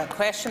his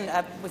question.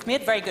 We've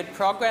made very good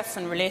progress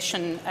in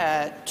relation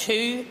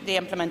to the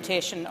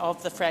implementation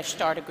of the Fresh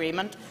Start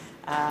Agreement.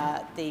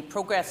 The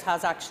progress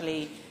has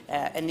actually,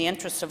 in the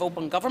interests of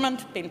open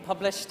government, been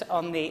published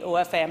on the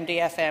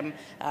OFM-DFM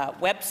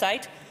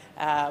website.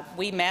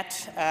 We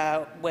met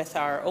with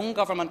our own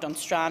government on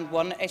Strand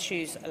 1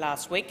 issues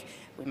last week.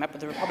 We met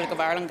with the Republic of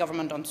Ireland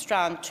government on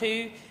Strand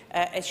 2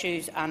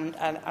 issues,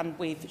 and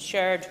we've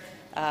shared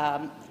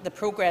the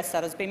progress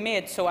that has been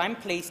made. So I'm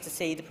pleased to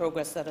see the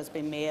progress that has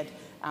been made,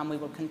 and we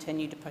will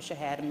continue to push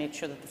ahead and make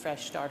sure that the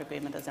Fresh Start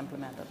Agreement is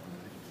implemented.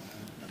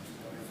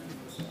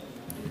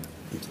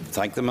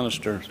 Thank the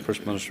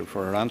First Minister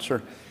for her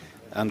answer.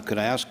 And could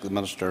I ask the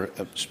Minister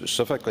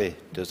specifically,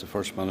 does the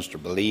First Minister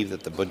believe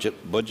that the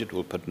budget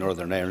will put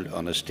Northern Ireland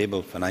on a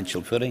stable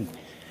financial footing?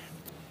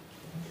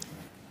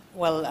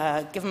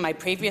 Well, given my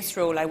previous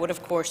role, I would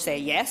of course say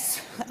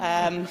yes.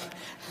 Now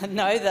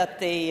that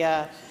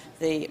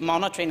the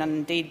monitoring and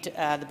indeed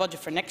the budget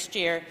for next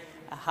year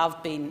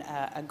have been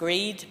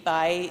agreed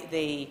by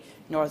the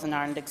Northern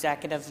Ireland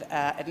Executive,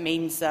 it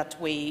means that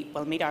we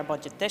will meet our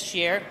budget this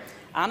year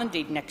and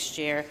indeed next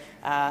year,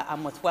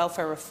 and with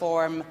welfare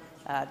reform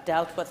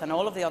dealt with and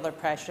all of the other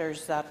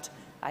pressures that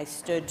I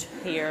stood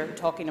here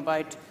talking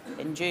about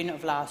in June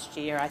of last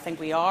year, I think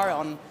we are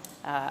on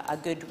a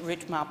good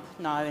route map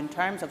now in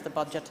terms of the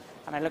budget,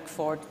 and I look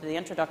forward to the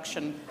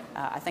introduction,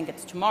 I think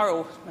it's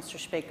tomorrow, Mr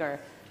Speaker,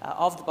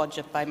 of the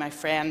budget by my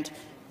friend,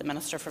 the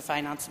Minister for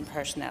Finance and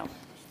Personnel.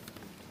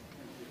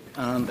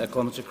 And I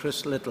call Mr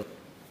Chris Little.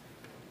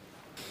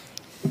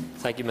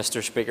 Thank you,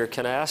 Mr Speaker.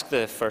 Can I ask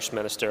the First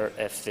Minister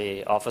if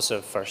the Office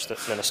of First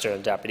Minister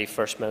and Deputy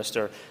First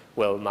Minister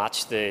will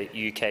match the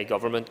UK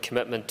Government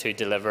commitment to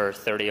deliver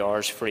 30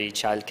 hours free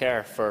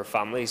childcare for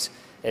families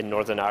in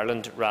Northern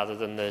Ireland rather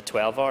than the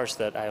 12 hours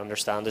that I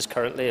understand is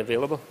currently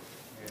available?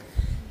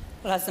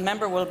 Well, as the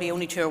member will be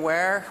only too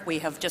aware, we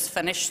have just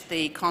finished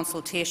the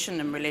consultation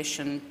in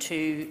relation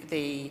to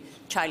the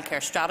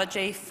childcare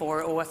strategy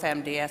for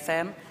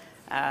OFM-DFM.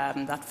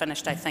 That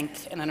finished, I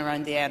think, in and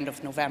around the end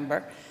of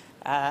November.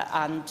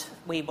 And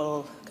we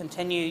will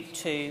continue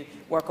to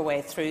work our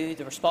way through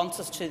the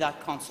responses to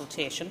that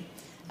consultation,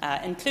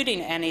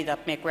 including any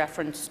that make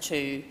reference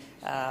to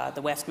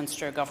the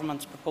Westminster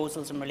Government's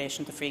proposals in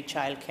relation to free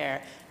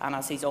childcare. And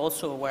as he's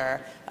also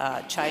aware,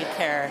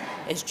 childcare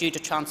is due to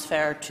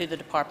transfer to the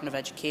Department of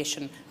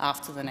Education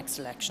after the next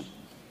election.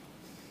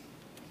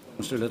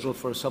 Mr Little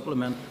for a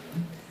supplement.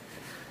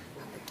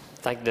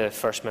 Thank the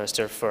First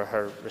Minister for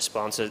her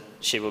response.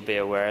 She will be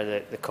aware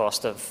that the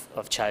cost of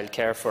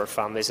childcare for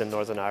families in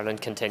Northern Ireland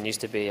continues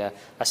to be a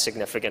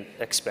significant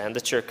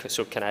expenditure.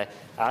 So can I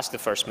ask the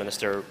First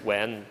Minister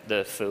when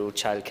the full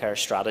childcare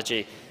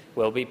strategy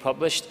will be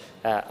published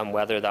and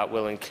whether that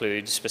will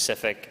include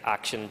specific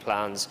action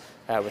plans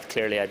with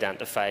clearly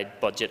identified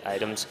budget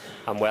items,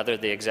 and whether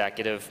the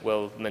Executive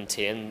will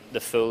maintain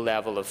the full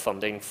level of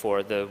funding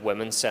for the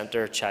Women's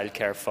Centre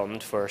Childcare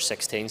Fund for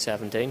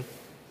 16-17?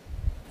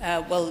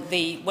 Well,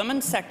 the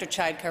Women's Sector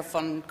Childcare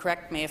Fund,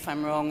 correct me if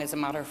I'm wrong, is a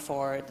matter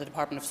for the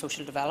Department of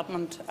Social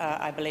Development,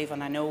 I believe,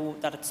 and I know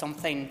that it's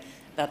something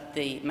that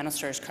the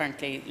Minister is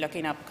currently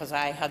looking at, because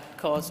I had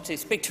cause to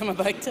speak to him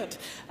about it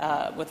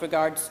with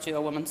regards to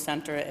a women's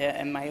centre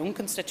in my own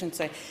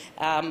constituency.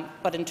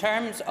 But in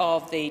terms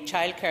of the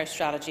childcare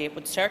strategy, it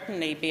would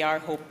certainly be our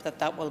hope that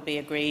that will be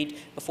agreed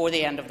before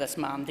the end of this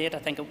mandate. I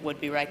think it would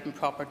be right and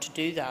proper to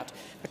do that,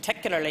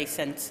 particularly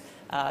since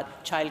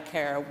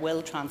childcare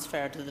will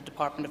transfer to the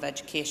Department of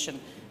Education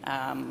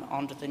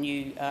under the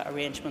new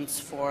arrangements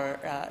for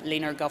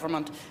leaner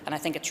government, and I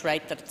think it's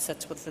right that it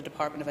sits with the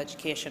Department of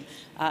Education.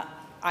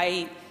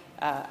 I,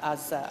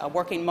 as a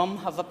working mum,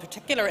 have a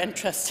particular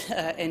interest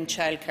in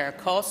childcare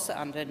costs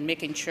and in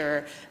making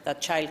sure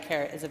that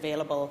childcare is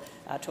available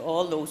to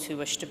all those who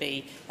wish to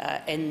be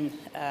in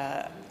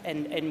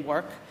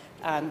work,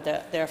 and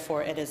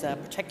therefore it is a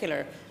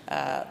particular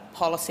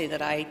policy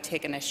that I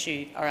take an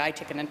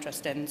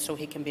interest in, so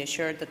he can be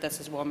assured that this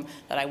is one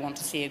that I want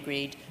to see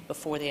agreed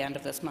before the end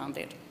of this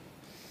mandate.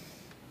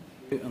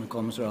 And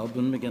Mr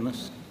Alban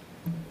McGuinness.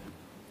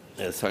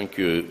 Thank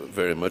you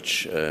very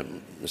much,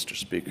 Mr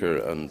Speaker,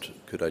 and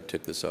could I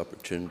take this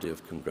opportunity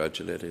of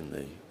congratulating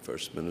the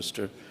First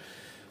Minister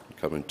on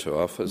coming to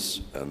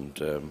office,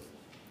 and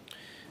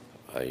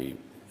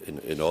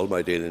in all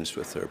my dealings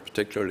with her,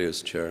 particularly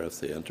as Chair of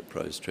the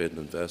Enterprise, Trade and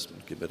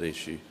Investment Committee,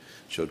 she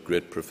showed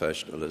great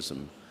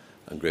professionalism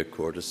and great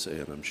courtesy,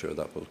 and I'm sure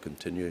that will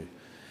continue.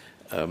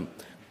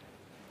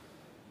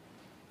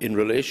 In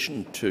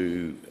relation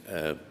to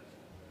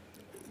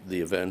the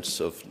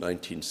events of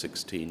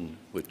 1916,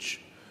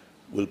 which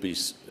will be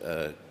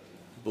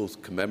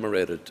both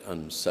commemorated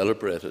and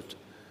celebrated,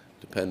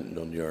 depending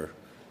on your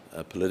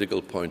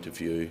political point of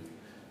view,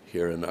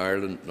 here in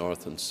Ireland,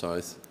 North and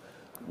South,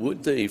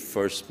 would the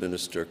First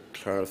Minister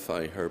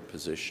clarify her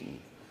position?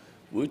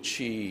 Would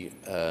she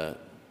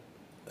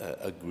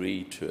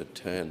agree to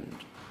attend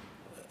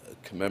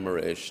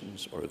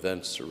commemorations or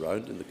events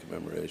surrounding the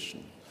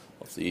commemoration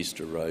of the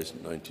Easter Rise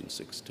in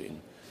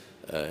 1916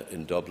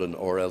 in Dublin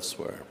or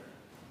elsewhere?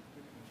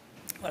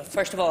 Well,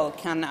 first of all,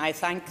 can I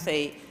thank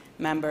the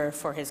member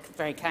for his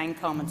very kind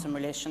comments in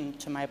relation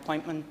to my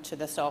appointment to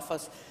this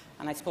office.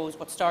 And I suppose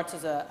what starts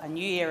as a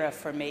new era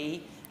for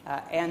me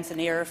ends an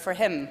era for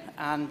him,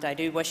 and I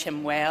do wish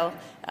him well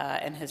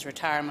in his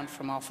retirement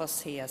from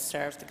office. He has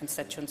served the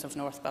constituents of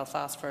North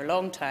Belfast for a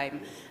long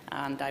time,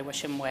 and I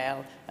wish him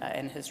well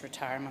in his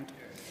retirement.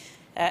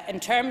 In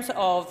terms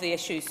of the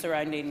issues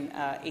surrounding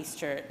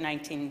Easter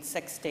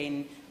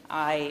 1916,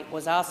 I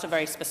was asked a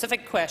very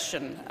specific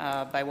question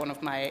by one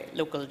of my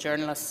local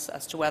journalists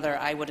as to whether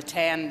I would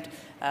attend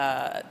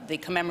the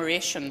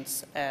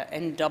commemorations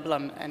in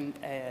Dublin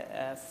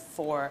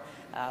for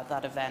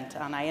that event,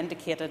 and I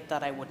indicated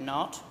that I would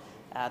not.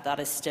 That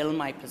is still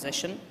my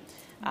position.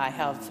 I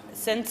have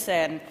since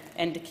then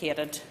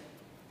indicated,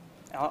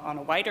 on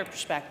a wider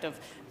perspective,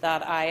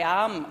 that I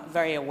am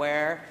very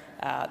aware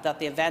that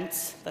the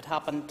events that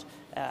happened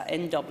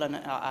in Dublin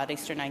at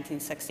Easter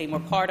 1916 were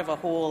part of a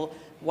whole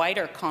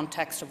wider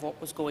context of what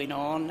was going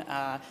on,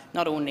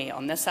 not only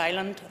on this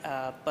island,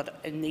 but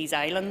in these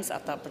islands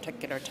at that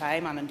particular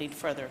time, and indeed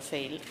further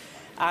afield.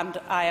 And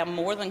I am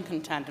more than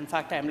content, in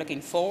fact I am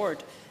looking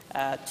forward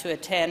to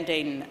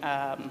attending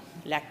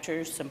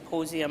lectures,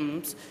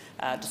 symposiums,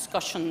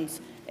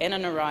 discussions in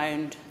and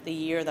around the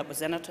year that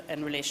was in it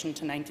in relation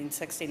to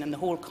 1916 and the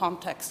whole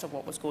context of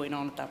what was going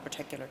on at that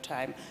particular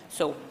time.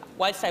 So,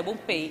 whilst I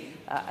won't be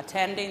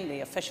attending the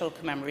official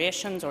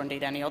commemorations or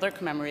indeed any other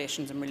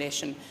commemorations in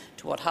relation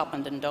to what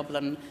happened in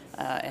Dublin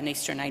in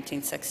Easter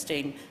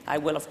 1916, I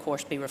will of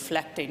course be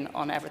reflecting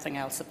on everything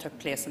else that took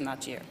place in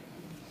that year.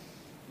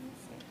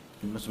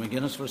 Mr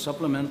McGuinness for a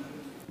supplement.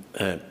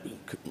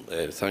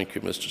 Thank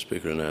you, Mr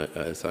Speaker, and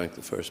I thank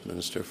the First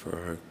Minister for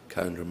her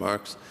kind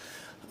remarks.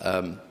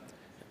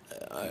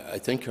 I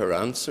think her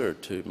answer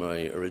to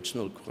my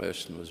original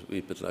question was a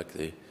wee bit like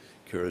the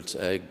curate's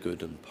egg,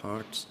 good in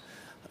parts.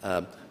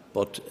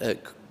 But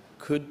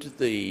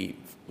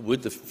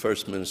would the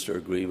First Minister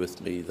agree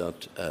with me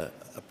that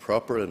a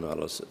proper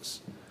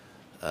analysis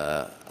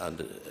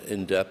and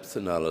in-depth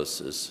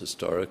analysis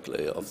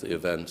historically of the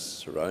events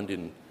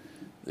surrounding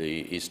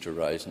the Easter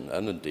Rising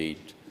and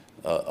indeed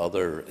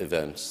other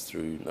events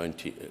through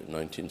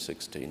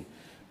 1916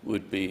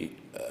 would be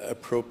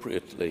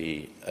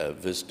appropriately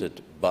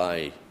visited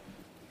by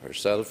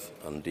herself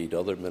and indeed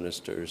other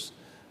ministers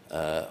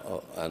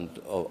and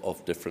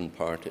of different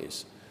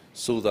parties,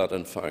 so that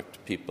in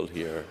fact people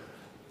here,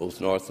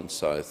 both north and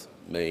south,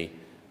 may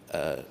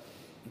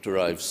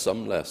derive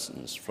some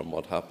lessons from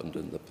what happened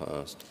in the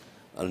past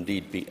and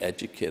indeed be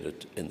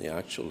educated in the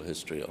actual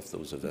history of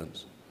those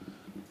events.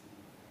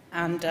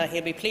 And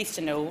he'll be pleased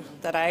to know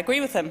that I agree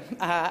with him.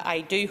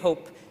 I do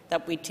hope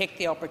that we take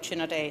the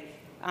opportunity,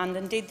 and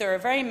indeed there are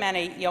very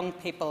many young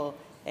people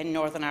in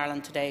Northern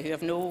Ireland today who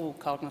have no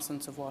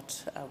cognizance of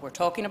what we're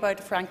talking about,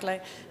 frankly.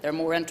 They're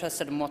more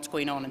interested in what's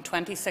going on in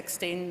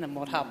 2016 than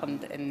what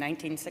happened in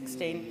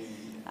 1916.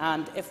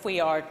 And if we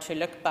are to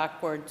look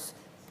backwards,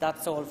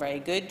 that's all very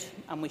good,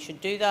 and we should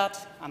do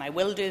that, and I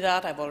will do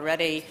that. I've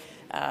already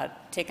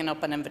taken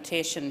up an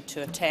invitation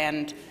to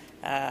attend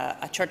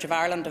a Church of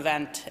Ireland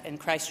event in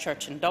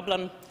Christchurch in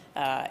Dublin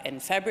in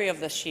February of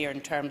this year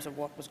in terms of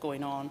what was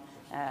going on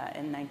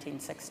in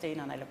 1916,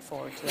 and I look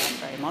forward to that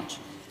very much.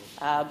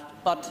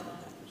 But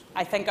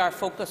I think our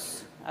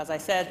focus, as I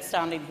said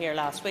standing here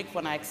last week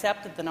when I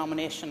accepted the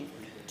nomination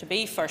to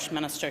be First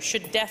Minister,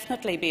 should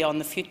definitely be on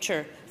the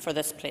future for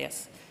this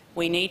place.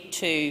 We need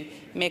to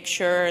make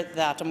sure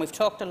that, and we've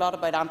talked a lot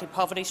about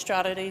anti-poverty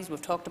strategies, we've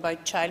talked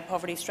about child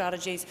poverty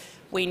strategies,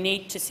 we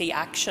need to see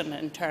action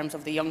in terms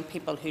of the young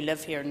people who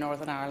live here in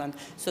Northern Ireland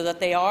so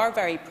that they are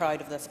very proud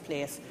of this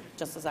place,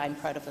 just as I'm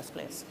proud of this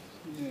place.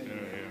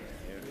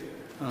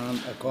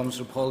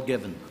 Councillor Paul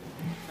Given.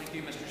 Thank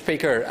you, Mr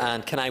Speaker,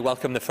 and can I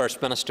welcome the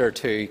First Minister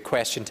to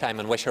question time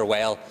and wish her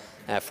well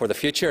for the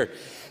future.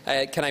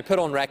 Can I put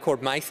on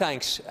record my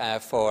thanks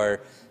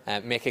for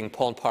making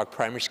Pawn Park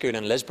Primary School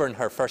in Lisburn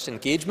her first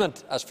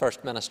engagement as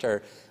First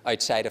Minister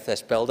outside of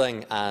this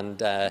building,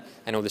 and I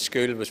know the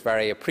school was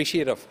very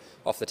appreciative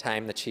of the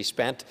time that she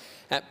spent.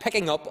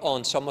 Picking up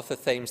on some of the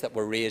themes that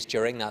were raised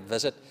during that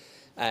visit,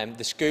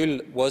 the school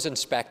was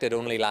inspected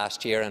only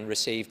last year and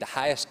received the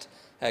highest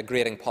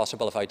grading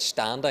possible of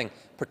outstanding.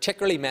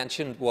 Particularly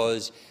mentioned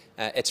was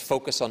its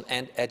focus on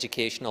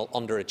educational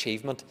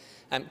underachievement.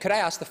 Could I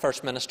ask the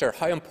First Minister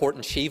how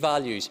important she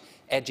values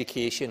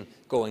education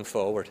going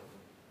forward?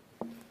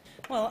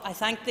 Well, I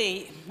thank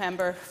the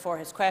member for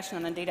his question,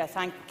 and indeed I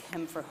thank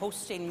him for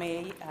hosting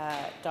me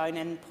down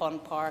in Pawn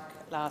Park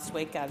last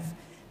week. I've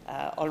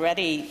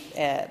already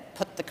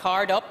put the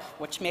card up,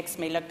 which makes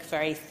me look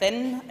very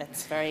thin.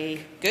 It's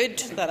very good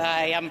that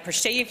I am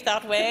perceived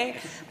that way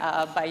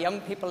by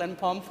young people in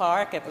Pawn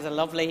Park. It was a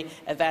lovely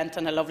event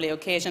and a lovely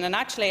occasion. And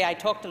actually, I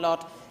talked a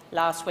lot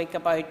last week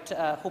about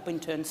hoping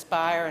to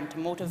inspire and to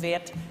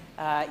motivate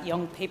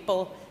young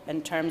people in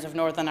terms of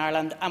Northern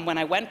Ireland. And when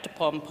I went to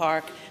Pawn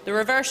Park, the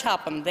reverse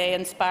happened. They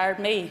inspired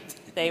me.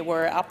 They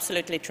were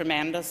absolutely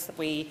tremendous.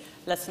 We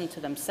listened to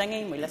them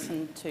singing, we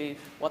listened to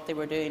what they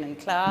were doing in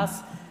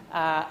class,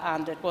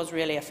 and it was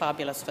really a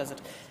fabulous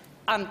visit.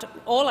 And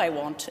all I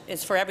want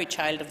is for every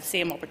child to have the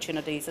same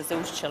opportunities as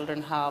those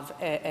children have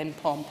in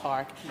Pawn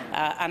Park.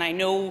 And I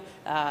know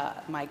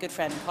my good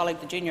friend and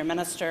colleague, the Junior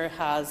Minister,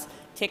 has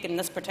taken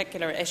this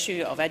particular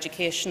issue of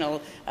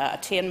educational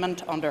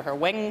attainment under her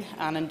wing,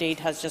 and indeed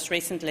has just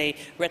recently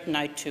written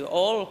out to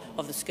all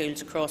of the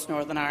schools across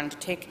Northern Ireland to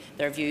take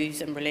their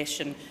views in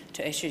relation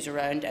to issues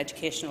around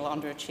educational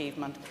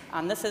underachievement.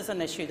 And this is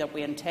an issue that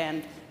we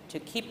intend to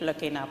keep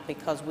looking at,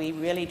 because we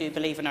really do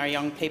believe in our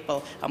young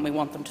people and we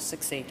want them to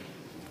succeed.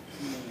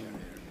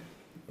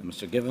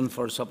 Mr Given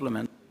for a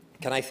supplement.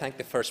 Can I thank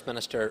the First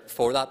Minister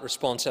for that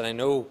response? And I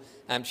know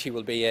she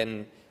will be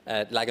in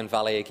Lagan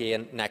Valley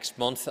again next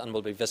month and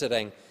will be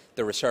visiting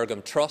the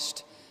Resurgam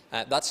Trust.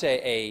 That's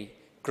a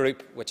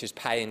group which has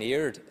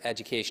pioneered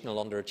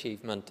educational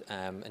underachievement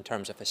in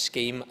terms of a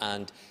scheme,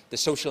 and the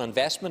Social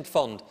Investment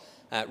Fund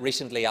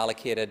recently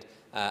allocated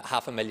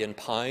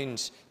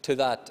 £500,000 to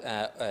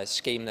that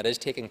scheme that is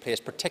taking place,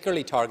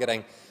 particularly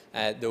targeting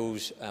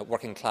those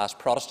working-class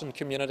Protestant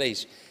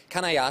communities.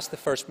 Can I ask the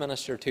First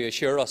Minister to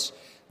assure us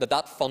that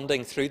that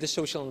funding through the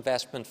Social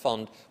Investment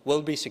Fund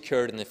will be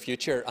secured in the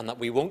future, and that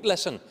we won't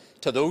listen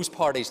to those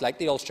parties like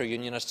the Ulster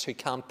Unionists who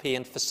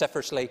campaign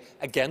vociferously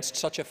against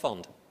such a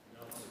fund?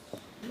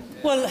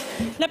 Well,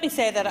 let me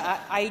say that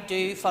I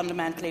do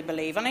fundamentally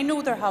believe, and I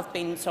know there have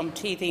been some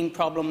teething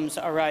problems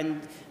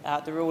around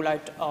the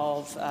rollout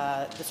of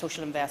the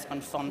Social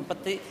Investment Fund,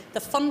 but the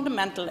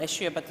fundamental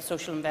issue about the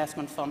Social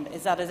Investment Fund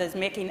is that it is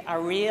making a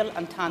real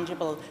and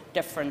tangible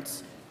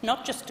difference,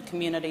 not just to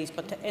communities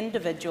but to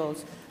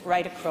individuals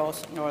right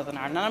across Northern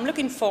Ireland. And I'm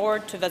looking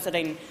forward to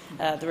visiting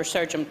the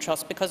Resurgam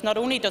Trust, because not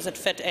only does it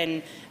fit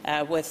in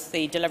with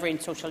the Delivering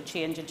Social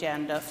Change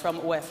agenda from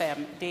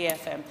OFM,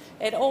 DFM,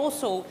 it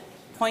also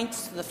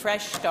points to the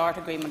Fresh Start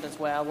agreement as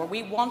well, where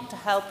we want to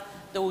help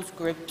those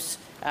groups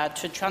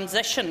to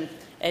transition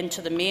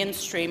into the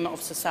mainstream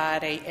of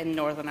society in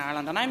Northern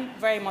Ireland. And I'm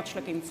very much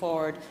looking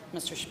forward,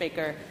 Mr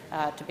Speaker,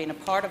 to being a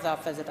part of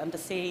that visit and to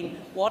seeing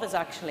what is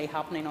actually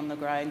happening on the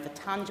ground, the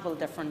tangible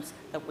difference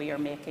that we are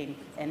making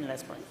in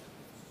Lisburn.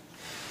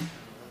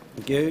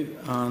 Thank you,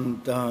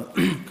 and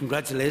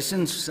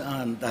congratulations.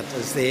 And that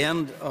is the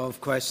end of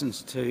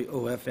questions to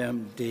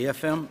OFM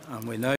DFM, and we now